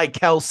guy like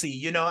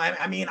Kelsey?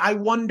 I mean, I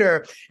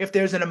wonder if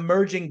there's an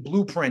emerging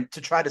blueprint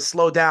to try to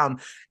slow down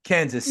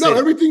Kansas no, City.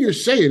 everything you're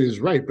saying is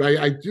right, but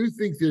I do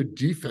think their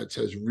defense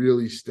has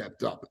really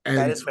stepped up, That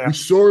and is fair. we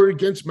saw it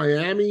against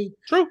Miami.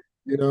 True.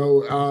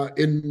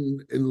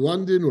 In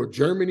London or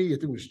Germany, I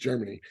think it was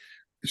Germany.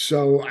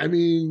 So I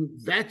mean,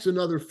 that's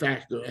another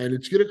factor, and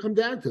it's going to come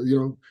down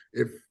to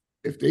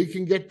if they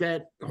can get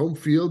that home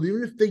field,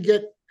 even if they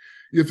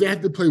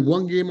have to play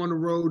one game on the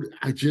road,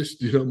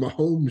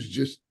 Mahomes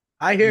just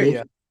I hear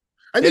you.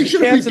 and they There's a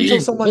should have beat chance the until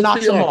Eagles. someone Let's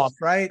knocks be them honest. off,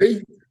 right?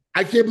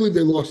 I can't believe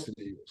they lost to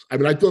the Eagles. I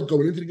mean, I thought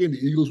going into the game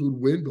the Eagles would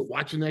win, but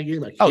watching that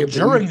game,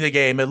 During the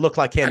game, it looked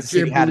like Kansas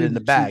City had it in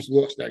the the bag. Chiefs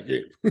lost that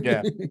game.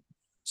 Yeah.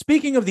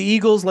 Speaking of the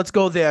Eagles, let's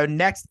go there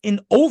next.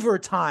 In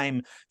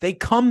overtime, they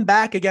come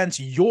back against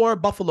your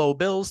Buffalo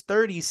Bills,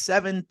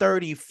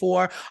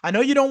 37-34. I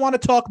know you don't want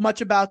to talk much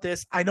about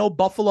this. I know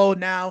Buffalo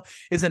now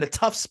is in a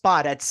tough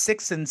spot at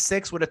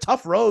 6-6 with a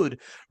tough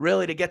road,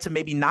 really, to get to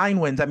maybe 9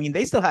 wins. I mean,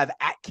 they still have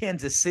at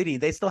Kansas City.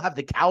 They still have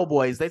the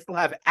Cowboys. They still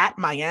have at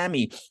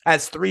Miami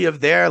as 3 of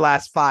their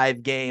last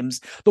 5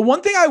 games. The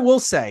one thing I will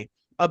say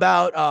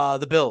about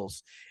the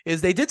Bills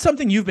is they did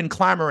something you've been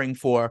clamoring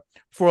for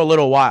a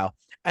little while.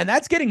 And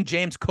that's getting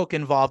James Cook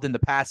involved in the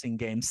passing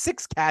game.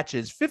 6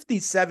 catches,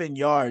 57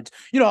 yards.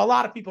 A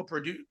lot of people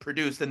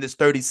produced in this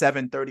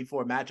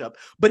 37-34 matchup,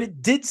 but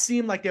it did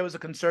seem like there was a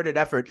concerted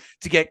effort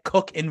to get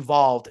Cook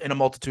involved in a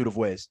multitude of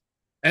ways.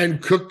 And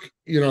Cook,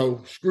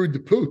 screwed the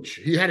pooch.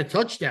 He had a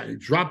touchdown. He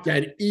dropped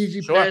that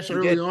easy pass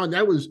early on.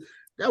 That was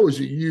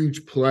a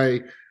huge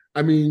play.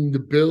 I mean, the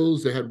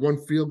Bills, they had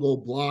 1 field goal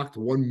blocked,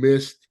 1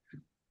 missed.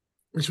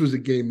 This was a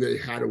game they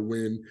had to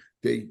win.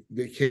 They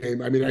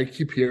came. I mean, I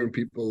keep hearing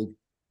people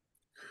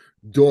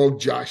dog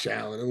Josh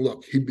Allen. And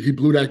look, he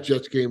blew that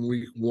Jets game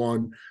week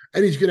 1,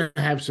 and he's going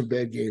to have some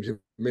bad games and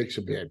make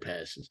some bad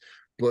passes.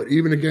 But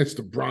even against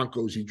the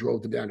Broncos, he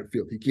drove them down the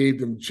field. He gave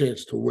them a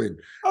chance to win.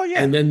 Oh,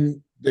 yeah. And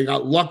then they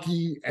got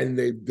lucky, and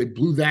they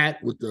blew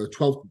that with the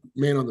 12th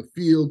man on the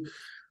field.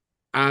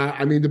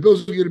 I mean, the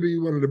Bills are going to be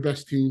one of the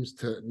best teams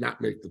to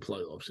not make the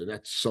playoffs, and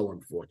that's so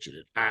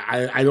unfortunate.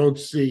 I don't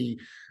see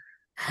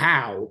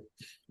how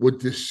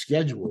with this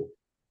schedule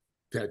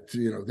that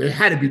they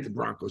had to beat the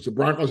Broncos. The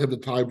Broncos have the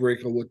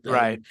tiebreaker with them.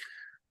 Right.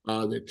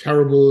 They're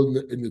terrible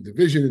in the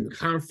division, in the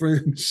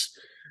conference,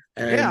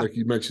 and like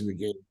you mentioned, the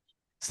game.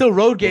 Still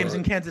road games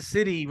in Kansas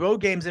City, road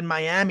games in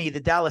Miami, the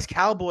Dallas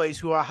Cowboys,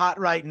 who are hot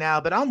right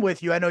now. But I'm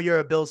with you. I know you're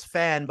a Bills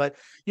fan, but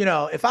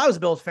if I was a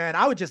Bills fan,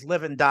 I would just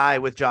live and die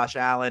with Josh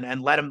Allen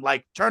and let him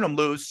turn him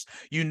loose.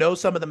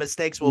 Some of the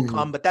mistakes will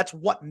come, but that's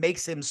what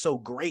makes him so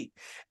great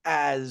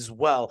as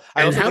well.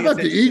 And how about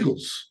the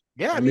Eagles?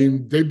 Yeah, I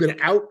mean, they've been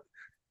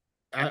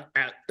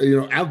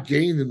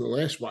outgained in the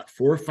last 4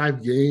 or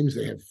 5 games.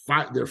 They have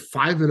 5. They're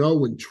 5-0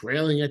 when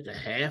trailing at the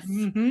half.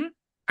 Mm-hmm.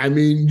 I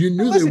mean, you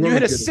knew they weren't. You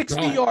hit a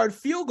 60-yard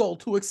field goal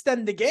to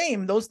extend the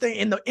game. Those things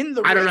in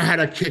the. I don't know how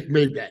that kick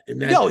made that.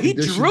 No, he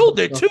drilled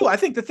it too. I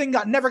think the thing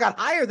never got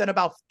higher than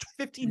about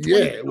 15. 20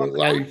 yeah,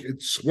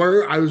 it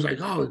swerved. I was like,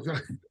 oh,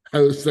 I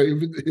was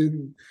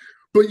saying,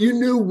 but you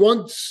knew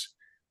once,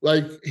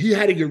 he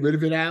had to get rid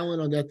of it, Allen,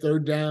 on that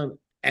 3rd down.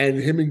 And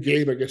him and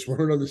Gabe, I guess,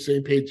 weren't on the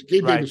same page.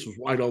 Gabe Davis was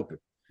wide open.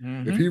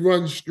 Mm-hmm. If he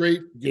runs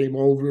straight, game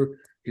over.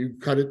 He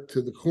cut it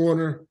to the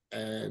corner,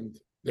 and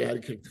they had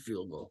to kick the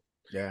field goal.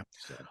 Yeah.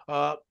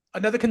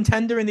 Another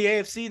contender in the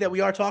AFC that we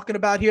are talking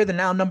about here, the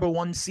now number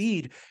 1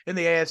 seed in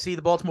the AFC,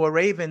 the Baltimore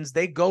Ravens,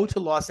 they go to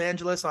Los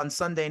Angeles on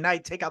Sunday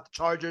night, take out the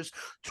Chargers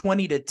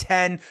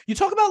 20-10. You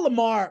talk about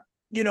Lamar,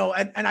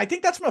 and I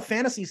think that's from a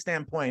fantasy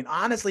standpoint,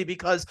 honestly,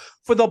 because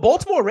for the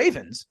Baltimore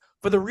Ravens,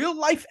 for the real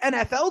life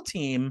NFL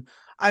team,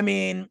 I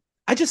mean,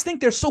 I just think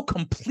they're so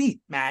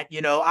complete, Matt.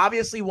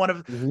 Obviously one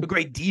of the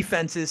great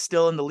defenses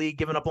still in the league,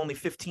 giving up only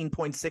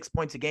 15.6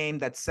 points a game.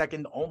 That's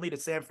second only to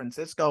San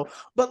Francisco.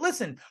 But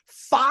listen,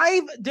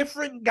 5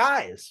 different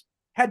guys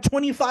had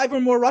 25 or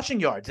more rushing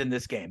yards in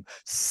this game.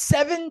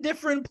 7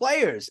 different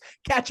players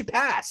catch a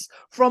pass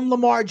from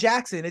Lamar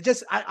Jackson.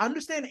 I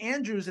understand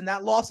Andrews, and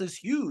that loss is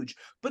huge,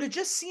 but it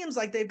just seems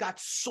like they've got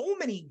so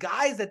many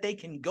guys that they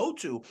can go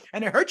to,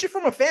 and it hurts you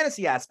from a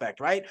fantasy aspect,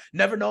 right?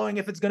 Never knowing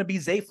if it's going to be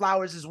Zay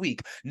Flowers this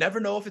week.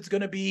 Never know if it's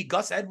going to be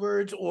Gus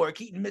Edwards or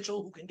Keaton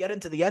Mitchell who can get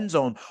into the end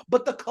zone.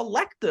 But the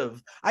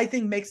collective, I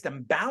think, makes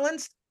them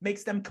balanced,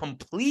 makes them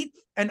complete,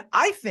 and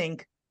I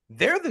think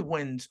they're the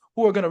ones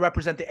who are going to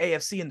represent the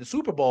AFC in the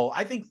Super Bowl.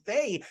 I think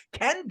they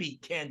can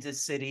beat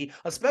Kansas City,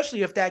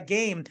 especially if that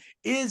game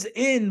is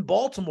in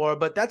Baltimore,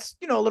 but that's,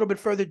 a little bit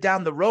further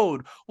down the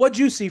road. What'd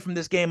you see from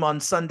this game on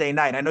Sunday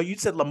night? I know you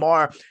said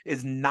Lamar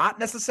is not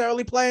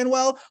necessarily playing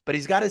well, but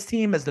he's got his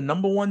team as the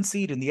number 1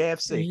 seed in the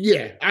AFC.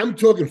 Yeah, I'm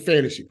talking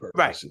fantasy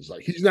purposes. Right.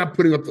 Like, he's not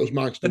putting up those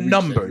monster The weeks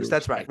numbers,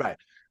 that's right.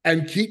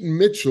 And Keaton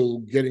Mitchell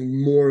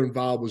getting more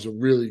involved was a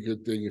really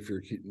good thing if you're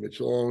a Keaton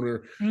Mitchell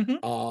owner.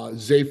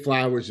 Zay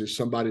Flowers is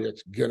somebody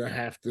that's going to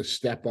have to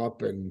step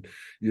up. And,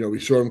 we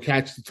saw him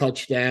catch the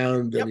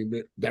touchdown. Then he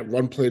made that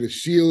run play to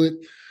seal it.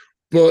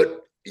 But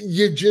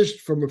you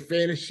just, from a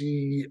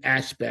fantasy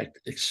aspect,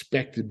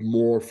 expected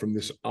more from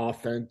this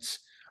offense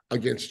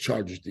against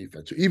Chargers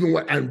defense. So even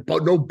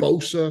but no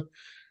Bosa.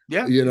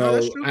 Yeah,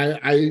 that's true.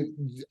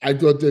 I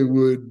thought they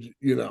would,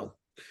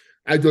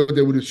 I thought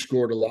they would have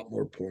scored a lot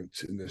more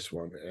points in this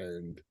one.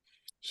 And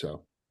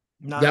so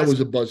that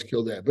was a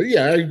buzzkill there. But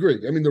yeah, I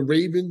agree. I mean, the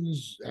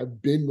Ravens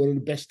have been one of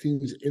the best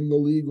teams in the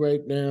league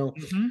right now.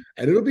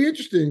 And it'll be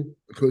interesting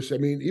because, I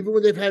mean, even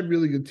when they've had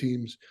really good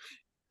teams,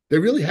 they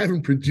really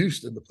haven't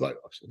produced in the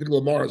playoffs. I think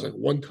Lamar has like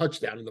 1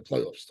 touchdown in the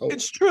playoffs total.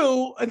 It's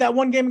true. That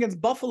one game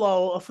against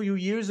Buffalo a few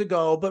years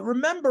ago. But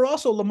remember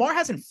also, Lamar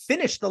hasn't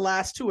finished the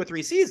last 2 or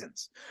 3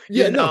 seasons.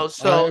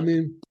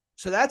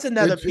 So that's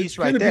another piece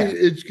right there.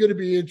 It's going to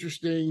be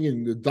interesting.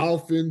 And the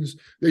Dolphins,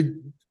 they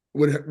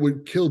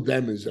would kill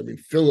them is,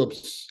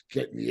 Phillips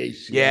getting the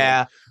ACL.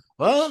 Yeah.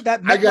 Well,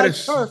 that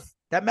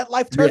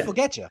MetLife turf will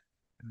get you.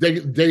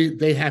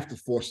 They have to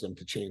force them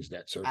to change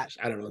that surface.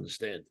 I don't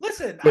understand.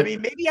 Listen,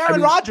 maybe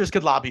Aaron Rodgers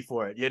could lobby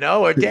for it,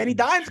 or Danny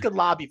Dimes could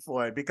lobby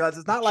for it because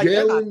it's not like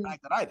they're not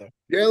impacted either.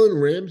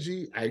 Jalen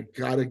Ramsey, I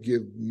gotta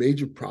give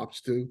major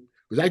props to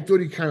because I thought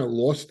he kind of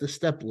lost the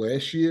step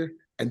last year,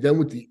 and then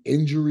with the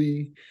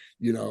injury,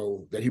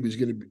 that he was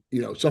going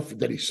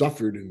to he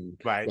suffered in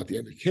at the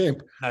end of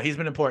camp. No, he's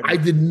been important. I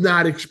did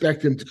not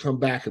expect him to come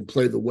back and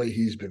play the way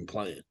he's been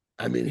playing.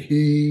 I mean,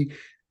 he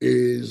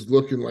is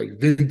looking like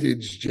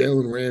vintage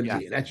Jalen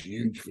Ramsey, and that's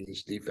huge for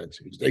this defense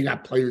because they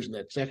got players in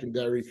that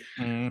secondary.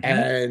 And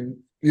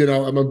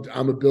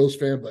I'm a Bills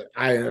fan, but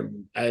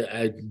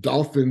I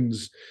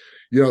Dolphins.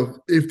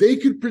 If they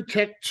could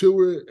protect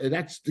Tua, and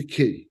that's the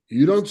key.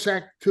 You don't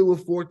sack Tua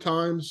 4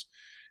 times.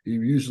 He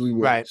usually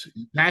wins. Right.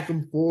 You pack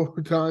him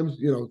 4 times,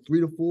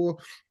 3 to 4,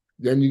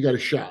 then you got a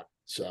shot.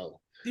 So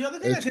the other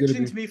thing that's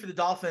interesting to me for the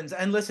Dolphins,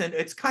 and listen,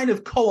 it's kind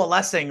of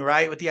coalescing,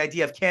 right, with the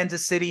idea of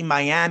Kansas City,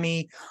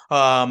 Miami,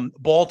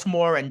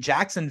 Baltimore, and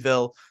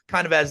Jacksonville,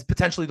 kind of as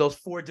potentially those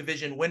 4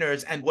 division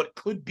winners and what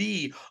could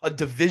be a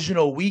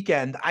divisional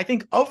weekend. I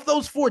think of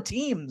those 4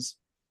 teams,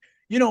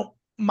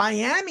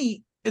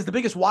 Miami is the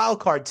biggest wild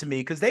card to me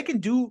because they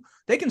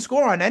can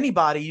score on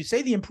anybody. You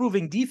say the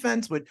improving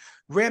defense with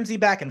Ramsey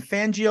back and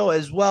Fangio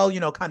as well,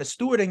 kind of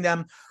stewarding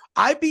them.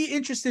 I'd be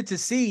interested to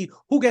see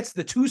who gets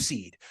the 2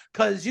 seed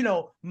because,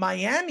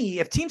 Miami,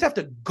 if teams have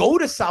to go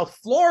to South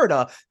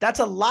Florida,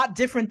 that's a lot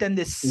different than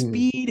this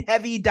speed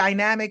heavy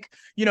dynamic,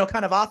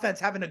 kind of offense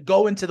having to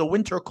go into the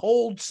winter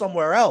cold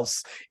somewhere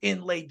else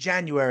in late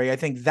January. I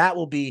think that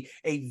will be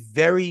a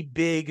very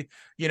big,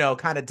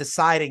 kind of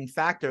deciding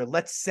factor.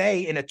 Let's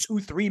say in a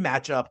 2-3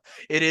 matchup,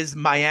 it is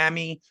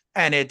Miami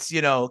and it's,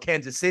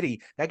 Kansas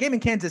City. That game in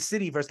Kansas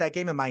City versus that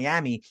game in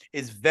Miami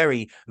is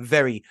very,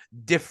 very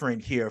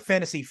different here.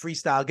 Fantasy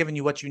Freestyle giving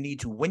you what you need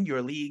to win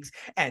your leagues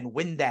and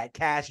win that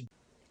cash.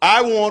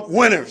 I want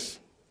winners.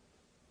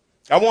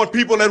 I want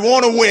people that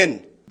want to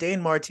win.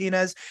 Dane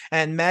Martinez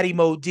and Matty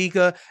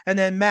Modica. And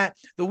then, Matt,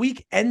 the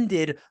week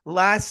ended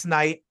last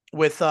night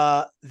with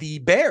the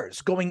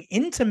Bears going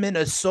into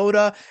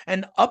Minnesota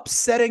and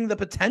upsetting the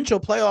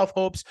potential playoff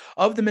hopes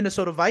of the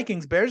Minnesota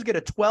Vikings. Bears get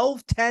a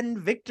 12-10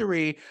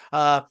 victory.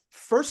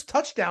 First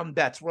touchdown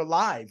bets were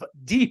live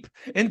deep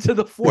into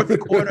the 4th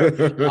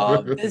quarter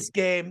of this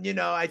game.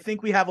 I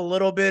think we have a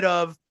little bit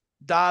of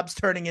Dobbs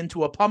turning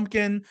into a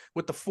pumpkin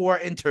with the 4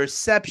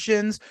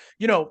 interceptions.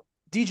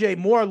 DJ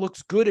Moore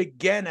looks good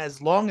again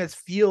as long as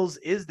Fields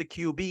is the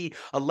QB.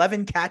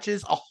 11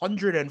 catches,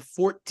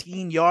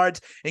 114 yards,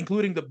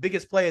 including the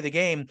biggest play of the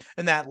game.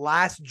 And that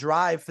last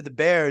drive for the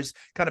Bears,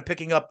 kind of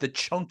picking up the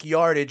chunk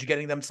yardage,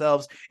 getting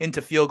themselves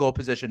into field goal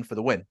position for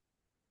the win.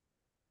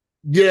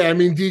 Yeah,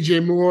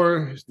 DJ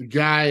Moore is the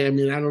guy. I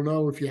don't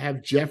know if you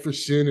have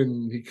Jefferson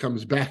and he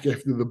comes back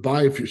after the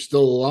bye, if you're still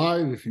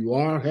alive. If you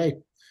are, hey,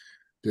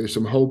 there's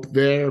some hope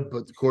there.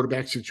 But the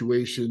quarterback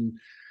situation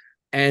 –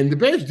 and the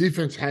Bears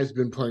defense has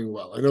been playing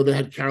well. I know they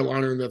had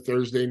Carolina on that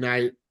Thursday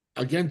night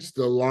against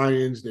the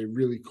Lions. They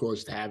really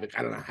caused havoc.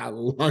 I don't know how the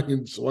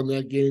Lions won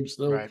that game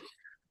still. Right.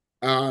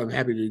 I'm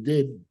happy they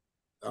did.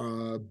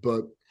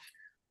 But,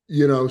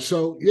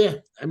 so, yeah,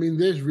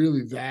 there's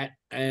really that.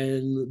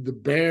 And the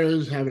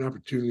Bears have an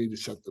opportunity to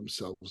set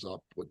themselves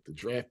up with the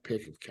draft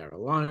pick of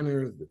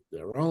Carolina,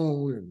 their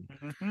own.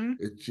 And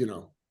it's,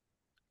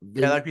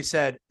 Yeah, like we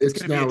said, it's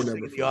going to be now or interesting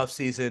never in the for him.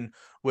 offseason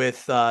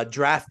with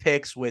draft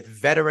picks, with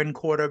veteran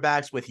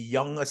quarterbacks, with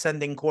young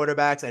ascending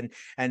quarterbacks,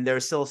 and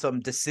there's still some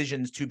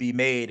decisions to be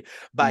made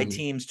by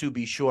teams to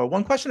be sure.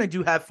 One question I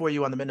do have for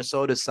you on the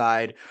Minnesota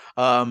side,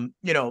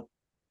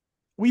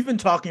 we've been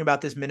talking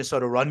about this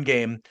Minnesota run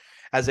game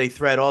as a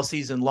threat all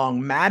season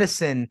long.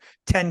 Madison,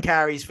 10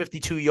 carries,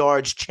 52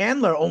 yards.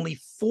 Chandler, only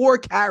 4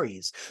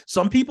 carries.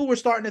 Some people were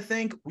starting to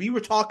think, we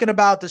were talking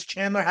about, does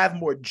Chandler have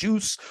more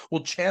juice?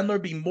 Will Chandler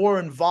be more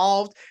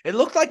involved? It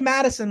looked like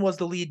Madison was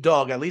the lead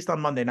dog, at least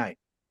on Monday night.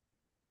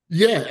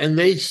 Yeah, and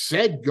they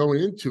said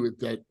going into it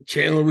that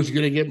Chandler was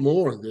going to get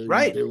more.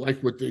 They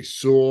liked what they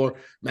saw.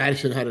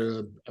 Madison had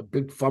a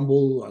big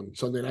fumble on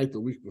Sunday night the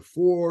week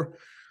before,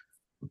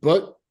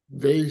 but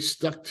they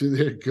stuck to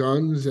their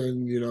guns,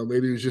 and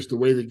maybe it was just the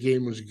way the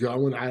game was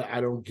going. I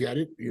don't get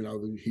it.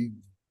 He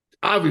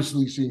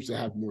obviously seems to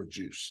have more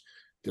juice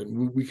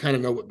than we kind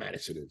of know what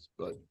Madison is,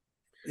 but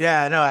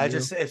yeah, no, I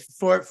just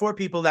for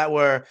people that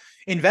were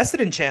invested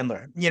in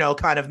Chandler,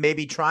 kind of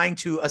maybe trying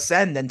to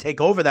ascend and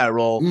take over that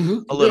role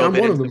a little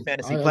bit into the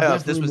fantasy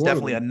playoffs. This was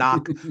definitely a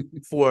knock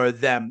for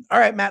them. All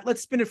right, Matt,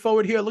 let's spin it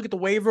forward here. Look at the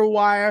waiver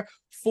wire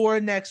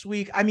for next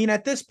week. I mean,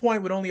 at this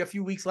point, with only a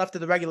few weeks left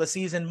of the regular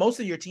season, most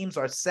of your teams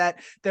are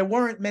set. There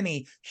weren't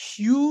many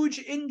huge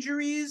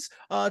injuries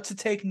to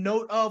take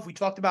note of. We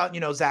talked about,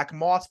 Zach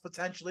Moss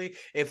potentially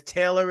if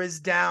Taylor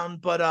is down,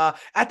 but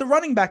at the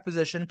running back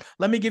position,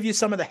 let me give you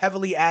some of the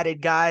heavily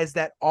added guys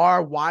that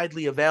are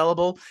widely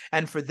available.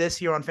 And for this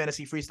here on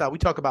Fantasy Freestyle, we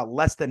talk about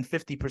less than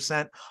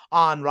 50%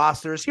 on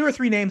rosters. Here are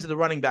 3 names of the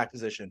running back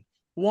position.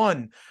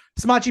 1,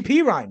 Samaje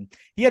Perine.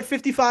 He had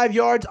 55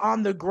 yards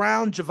on the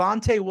ground.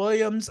 Javonte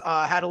Williams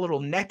had a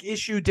little neck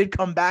issue, did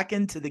come back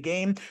into the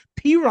game.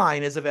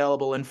 Perine is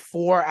available in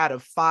 4 out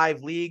of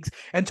 5 leagues.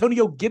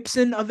 Antonio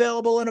Gibson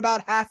available in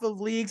about half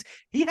of leagues.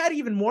 He had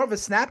even more of a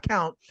snap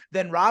count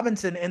than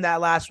Robinson in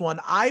that last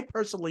one. I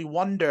personally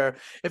wonder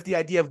if the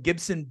idea of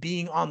Gibson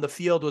being on the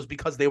field was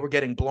because they were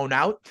getting blown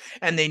out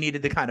and they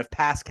needed the kind of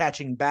pass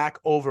catching back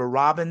over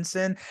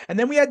Robinson. And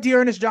then we had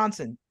Dearness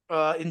Johnson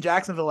in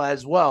Jacksonville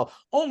as well,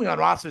 only on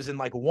rosters in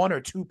like 1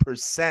 or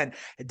 2%.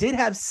 Did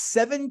have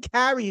 7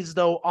 carries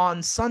though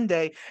on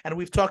Sunday, and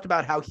we've talked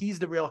about how he's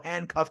the real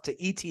handcuff to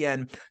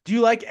ETN. Do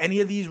you like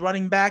any of these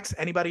running backs?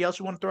 Anybody else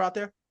you want to throw out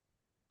there?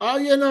 Oh,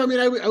 yeah, no, I mean,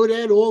 I would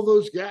add all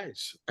those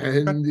guys.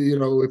 And,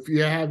 if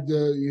you have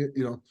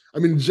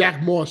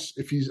Zach Moss,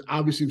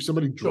 if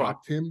somebody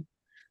dropped him,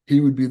 he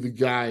would be the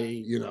guy,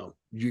 you're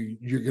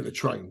going to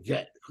try and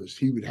get because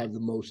he would have the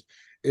most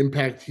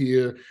impact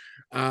here.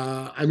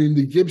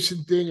 The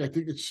Gibson thing, I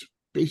think it's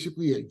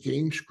basically a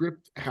game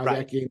script, how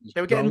that game is They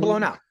were getting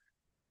blown out.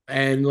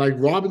 And like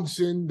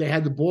Robinson, they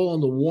had the ball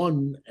on the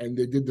 1 and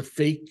they did the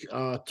fake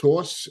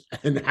toss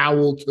and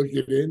Howell took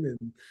it in.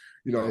 And,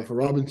 for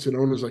Robinson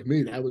owners like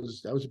me, that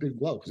was a big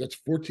blow because that's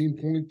 14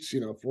 points,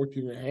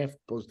 14 and a half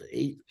opposed to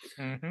 8.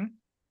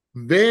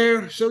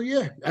 There. So,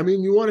 yeah,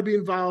 you want to be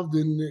involved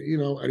in,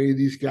 any of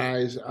these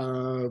guys.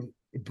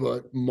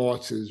 But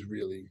Moss is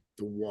really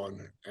the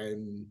one.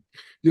 And,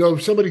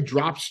 if somebody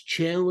drops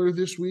Chandler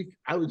this week,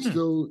 I would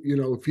still,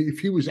 if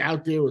he was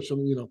out there or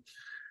something,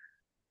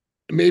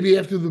 maybe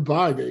after the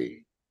bye,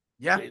 they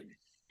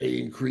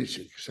increase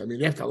it.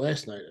 Because, after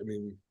last night,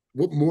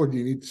 what more do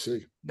you need to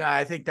see? No,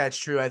 I think that's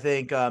true. I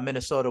think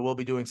Minnesota will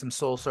be doing some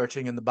soul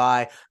searching in the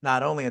bye,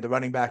 not only at the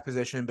running back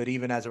position, but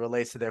even as it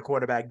relates to their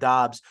quarterback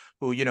Dobbs,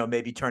 who,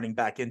 may be turning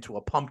back into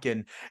a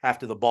pumpkin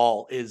after the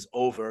ball is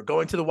over.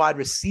 Going to the wide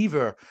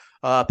receiver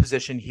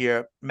position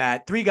here,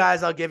 Matt. 3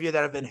 guys I'll give you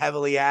that have been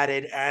heavily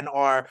added and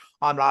are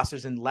on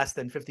rosters in less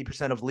than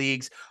 50% of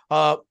leagues.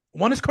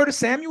 One is Curtis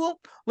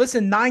Samuel.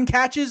 Listen, 9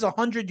 catches,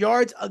 100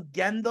 yards.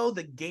 Again, though,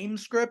 the game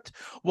script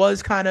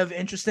was kind of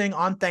interesting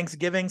on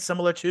Thanksgiving,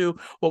 similar to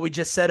what we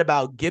just said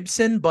about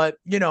Gibson. But,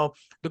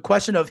 the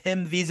question of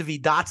him vis-a-vis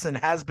Dotson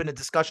has been a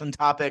discussion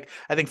topic,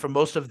 I think, for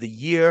most of the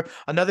year.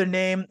 Another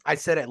name, I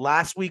said it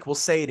last week, we'll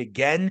say it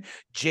again.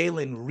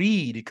 Jalen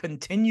Reed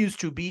continues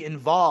to be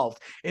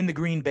involved in the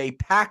Green Bay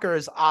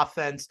Packers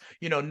offense,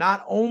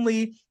 not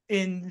only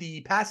in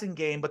the passing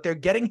game, but they're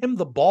getting him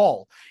the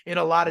ball in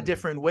a lot of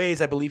different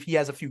ways. I believe he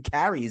has a few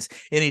carries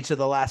in each of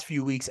the last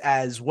few weeks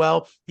as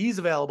well. He's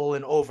available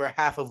in over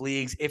half of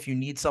leagues if you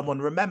need someone.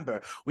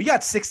 Remember, we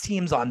got 6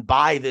 teams on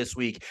bye this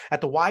week.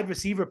 At the wide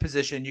receiver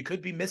position, you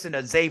could be missing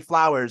a Zay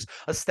Flowers,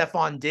 a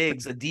Stephon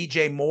Diggs, a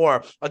DJ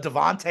Moore, a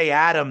Devontae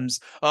Adams,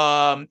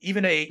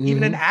 even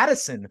an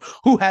Addison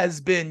who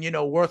has been,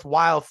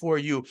 worthwhile for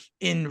you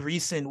in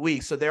recent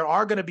weeks. So there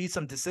are going to be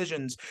some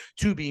decisions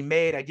to be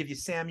made. I give you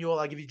Samuel,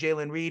 I give you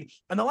Jalen Reed.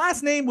 And the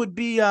last name would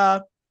be,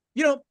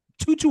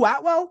 Tutu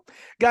Atwell.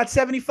 Got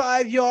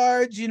 75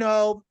 yards,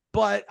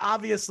 but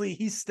obviously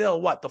he's still,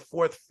 the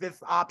 4th, 5th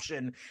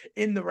option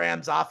in the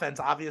Rams offense,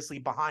 obviously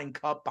behind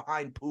Kupp,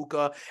 behind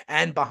Puka,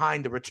 and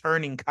behind the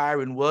returning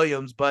Kyron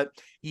Williams. But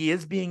he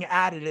is being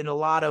added in a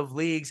lot of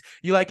leagues.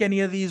 You like any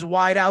of these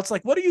wideouts?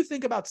 Like, what do you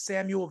think about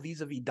Samuel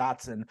vis-a-vis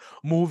Dotson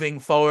moving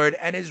forward?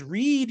 And is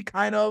Reed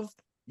kind of,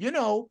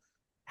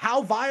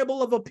 how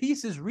viable of a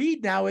piece is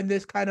Reed now in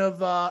this kind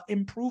of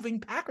improving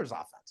Packers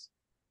offense?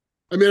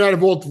 I mean, out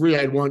of all three,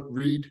 I'd want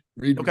Reed.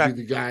 Reed would Okay.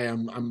 be the guy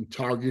I'm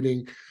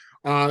targeting.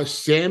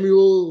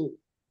 Samuel,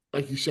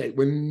 like you say,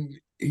 when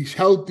he's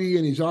healthy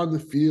and he's on the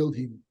field,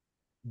 he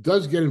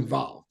does get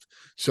involved.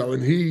 So,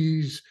 and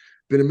he's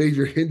been a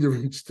major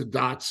hindrance to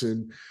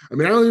Dotson. I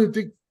mean, I don't even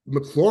think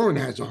McLaurin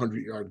has a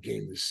 100-yard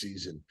game this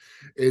season.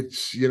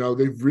 It's,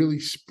 they've really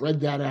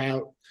spread that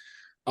out.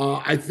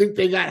 I think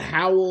they got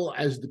Howell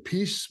as the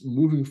piece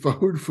moving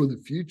forward for the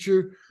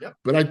future. Yep.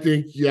 But I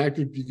think you're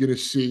going to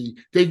see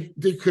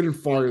they couldn't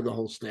fire the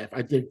whole staff.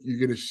 I think you're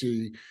going to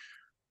see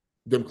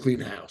them clean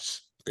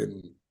house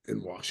in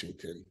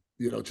Washington.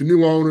 It's a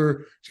new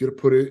owner. It's going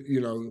to put it,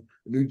 a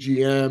new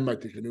GM, I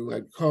think a new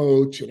head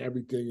coach and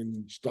everything,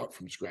 and start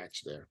from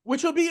scratch there.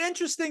 Which will be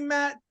interesting,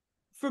 Matt,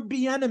 for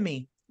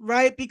Bieniemy.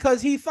 Right,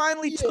 because he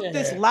finally took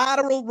this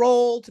lateral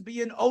role to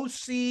be an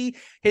OC.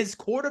 His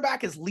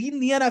quarterback is leading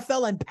the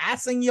NFL in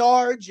passing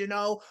yards,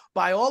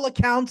 by all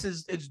accounts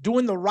is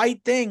doing the right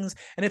things.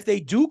 And if they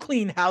do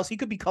clean house, he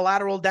could be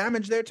collateral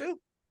damage there too.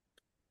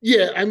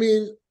 Yeah, I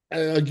mean,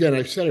 again,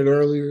 I said it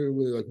earlier,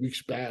 like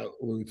weeks back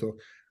when we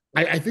talked.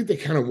 I think they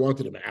kind of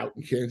wanted him out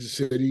in Kansas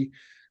City.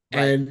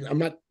 Right. And I'm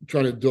not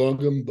trying to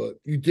dog him, but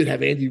you did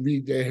have Andy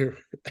Reid there.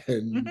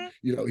 And,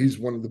 he's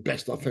one of the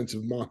best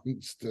offensive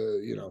minds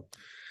to,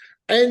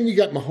 And you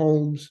got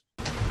Mahomes.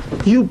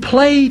 You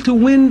play to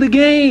win the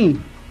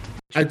game.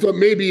 I thought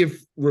maybe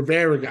if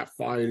Rivera got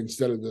fired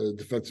instead of the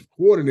defensive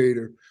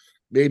coordinator,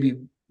 maybe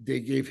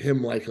they gave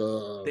him like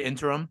the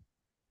interim.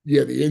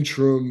 Yeah, the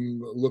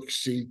interim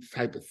look-see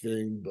type of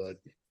thing, but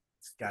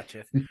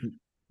gotcha.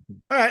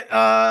 All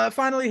right.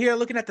 Finally here,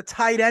 looking at the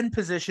tight end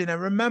position.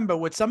 And remember,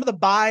 with some of the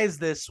buys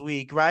this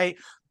week, right?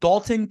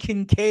 Dalton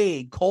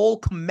Kincaid, Cole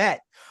Kmet,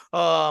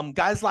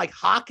 guys like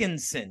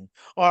Hawkinson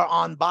are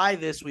on bye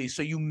this week.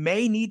 So you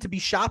may need to be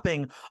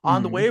shopping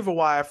on the waiver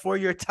wire for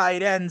your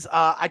tight ends.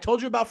 I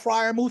told you about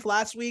Freiermuth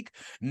last week.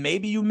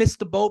 Maybe you missed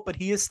the boat, but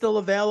he is still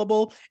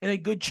available in a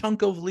good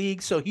chunk of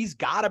leagues. So he's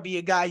got to be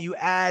a guy you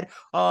add.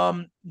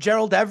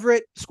 Gerald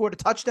Everett scored a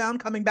touchdown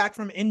coming back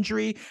from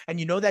injury. And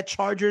that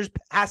Chargers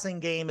passing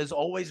game is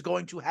always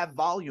going to have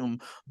volume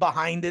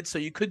behind it. So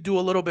you could do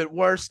a little bit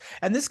worse.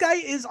 And this guy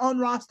is on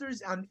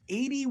rosters on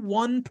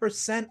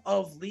 81%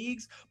 of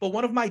leagues. But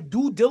one of my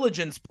due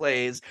diligence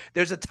plays,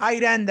 there's a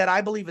tight end that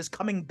I believe is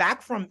coming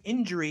back from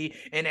injury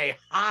in a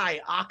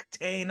high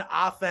octane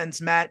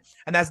offense, Matt.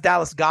 And that's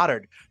Dallas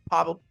Goedert.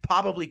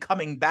 Probably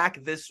coming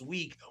back this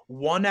week.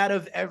 1 out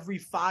of every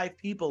 5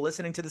 people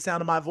listening to the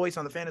sound of my voice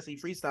on the Fantasy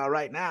Freestyle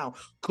right now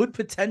could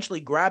potentially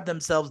grab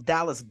themselves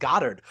Dallas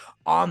Goedert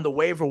on the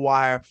waiver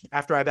wire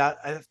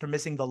after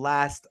missing the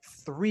last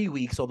 3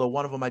 weeks, although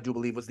one of them I do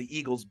believe was the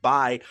Eagles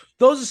bye.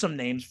 Those are some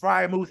names: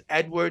 Freiermuth,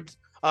 Edwards,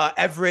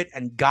 Everett,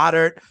 and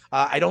Goddard.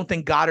 I don't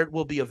think Goddard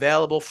will be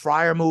available.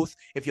 Freiermuth,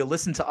 if you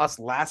listened to us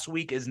last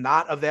week, is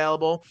not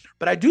available.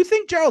 But I do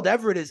think Gerald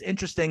Everett is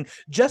interesting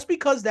just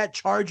because that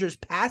Chargers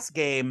pass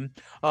game,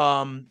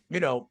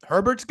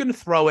 Herbert's going to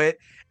throw it,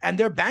 and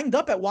they're banged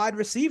up at wide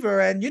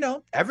receiver. And,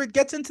 Everett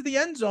gets into the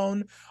end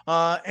zone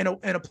in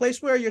a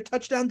place where you're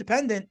touchdown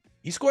dependent.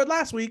 He scored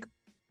last week.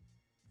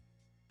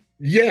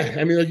 Yeah,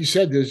 I mean, like you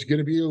said, there's going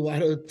to be a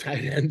lot of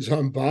tight ends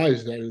on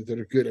buys that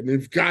are good. I mean,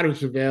 if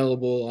Goddard's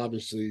available,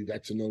 obviously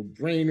that's a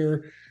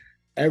no-brainer.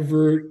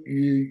 Everett,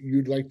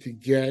 you'd like to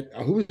get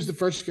who was the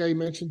first guy you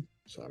mentioned?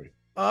 Sorry,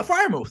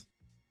 Freiermuth.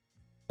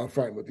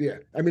 Freiermuth, yeah.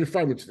 I mean, if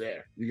Freiermuth's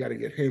there, you got to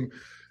get him.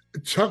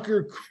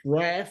 Tucker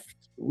Kraft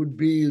would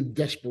be a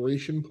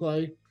desperation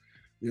play.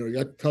 He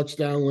got the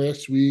touchdown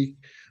last week.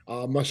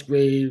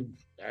 Musgrave,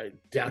 I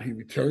doubt he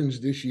returns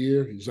this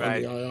year. He's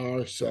on the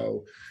IR,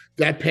 so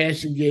that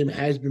passing game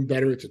has been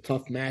better. It's a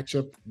tough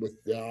matchup with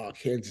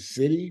Kansas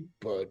City,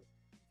 but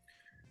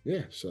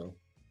yeah, so.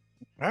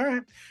 All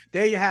right.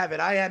 There you have it.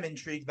 I am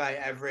intrigued by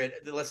Everett.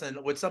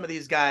 Listen, with some of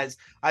these guys,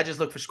 I just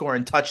look for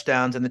scoring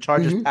touchdowns, and the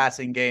Chargers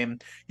passing game,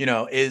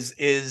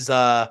 is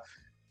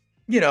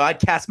I'd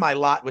cast my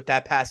lot with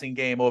that passing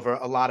game over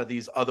a lot of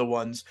these other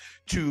ones,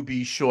 to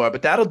be sure.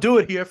 But that'll do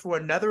it here for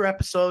another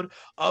episode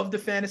of the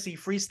Fantasy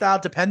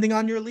Freestyle. Depending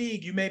on your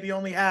league, you maybe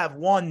only have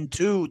 1,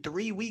 2,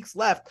 3 weeks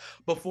left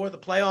before the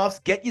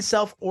playoffs. Get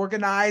yourself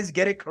organized,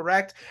 get it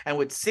correct. And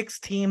with 6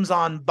 teams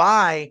on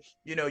bye,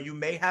 you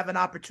may have an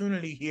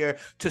opportunity here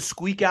to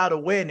squeak out a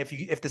win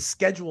if the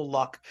schedule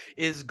luck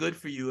is good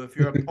for you, if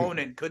your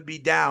opponent could be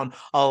down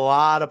a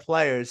lot of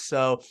players.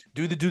 So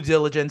do the due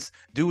diligence,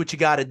 do what you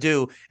got to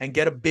do, and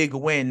get a big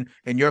win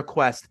in your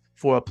quest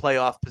for a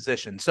playoff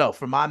position. So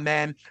for my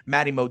man,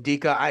 Matty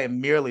Modica, I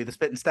am merely the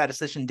spitting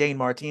statistician, Dane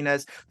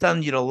Martinez,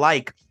 telling you to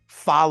like,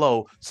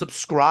 follow,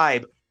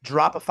 subscribe,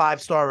 drop a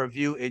 5-star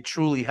review. It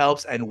truly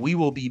helps. And we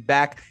will be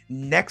back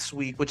next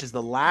week, which is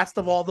the last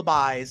of all the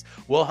buys.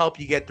 We'll help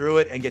you get through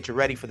it and get you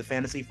ready for the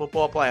fantasy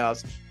football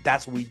playoffs.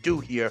 That's what we do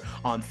here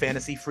on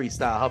Fantasy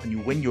Freestyle, helping you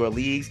win your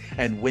leagues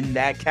and win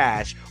that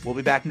cash. We'll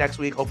be back next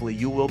week. Hopefully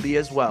you will be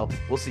as well.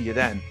 We'll see you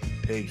then.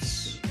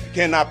 Peace.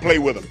 Cannot play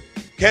with them.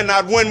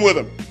 Cannot win with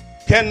them.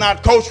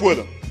 Cannot coach with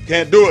them.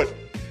 Can't do it.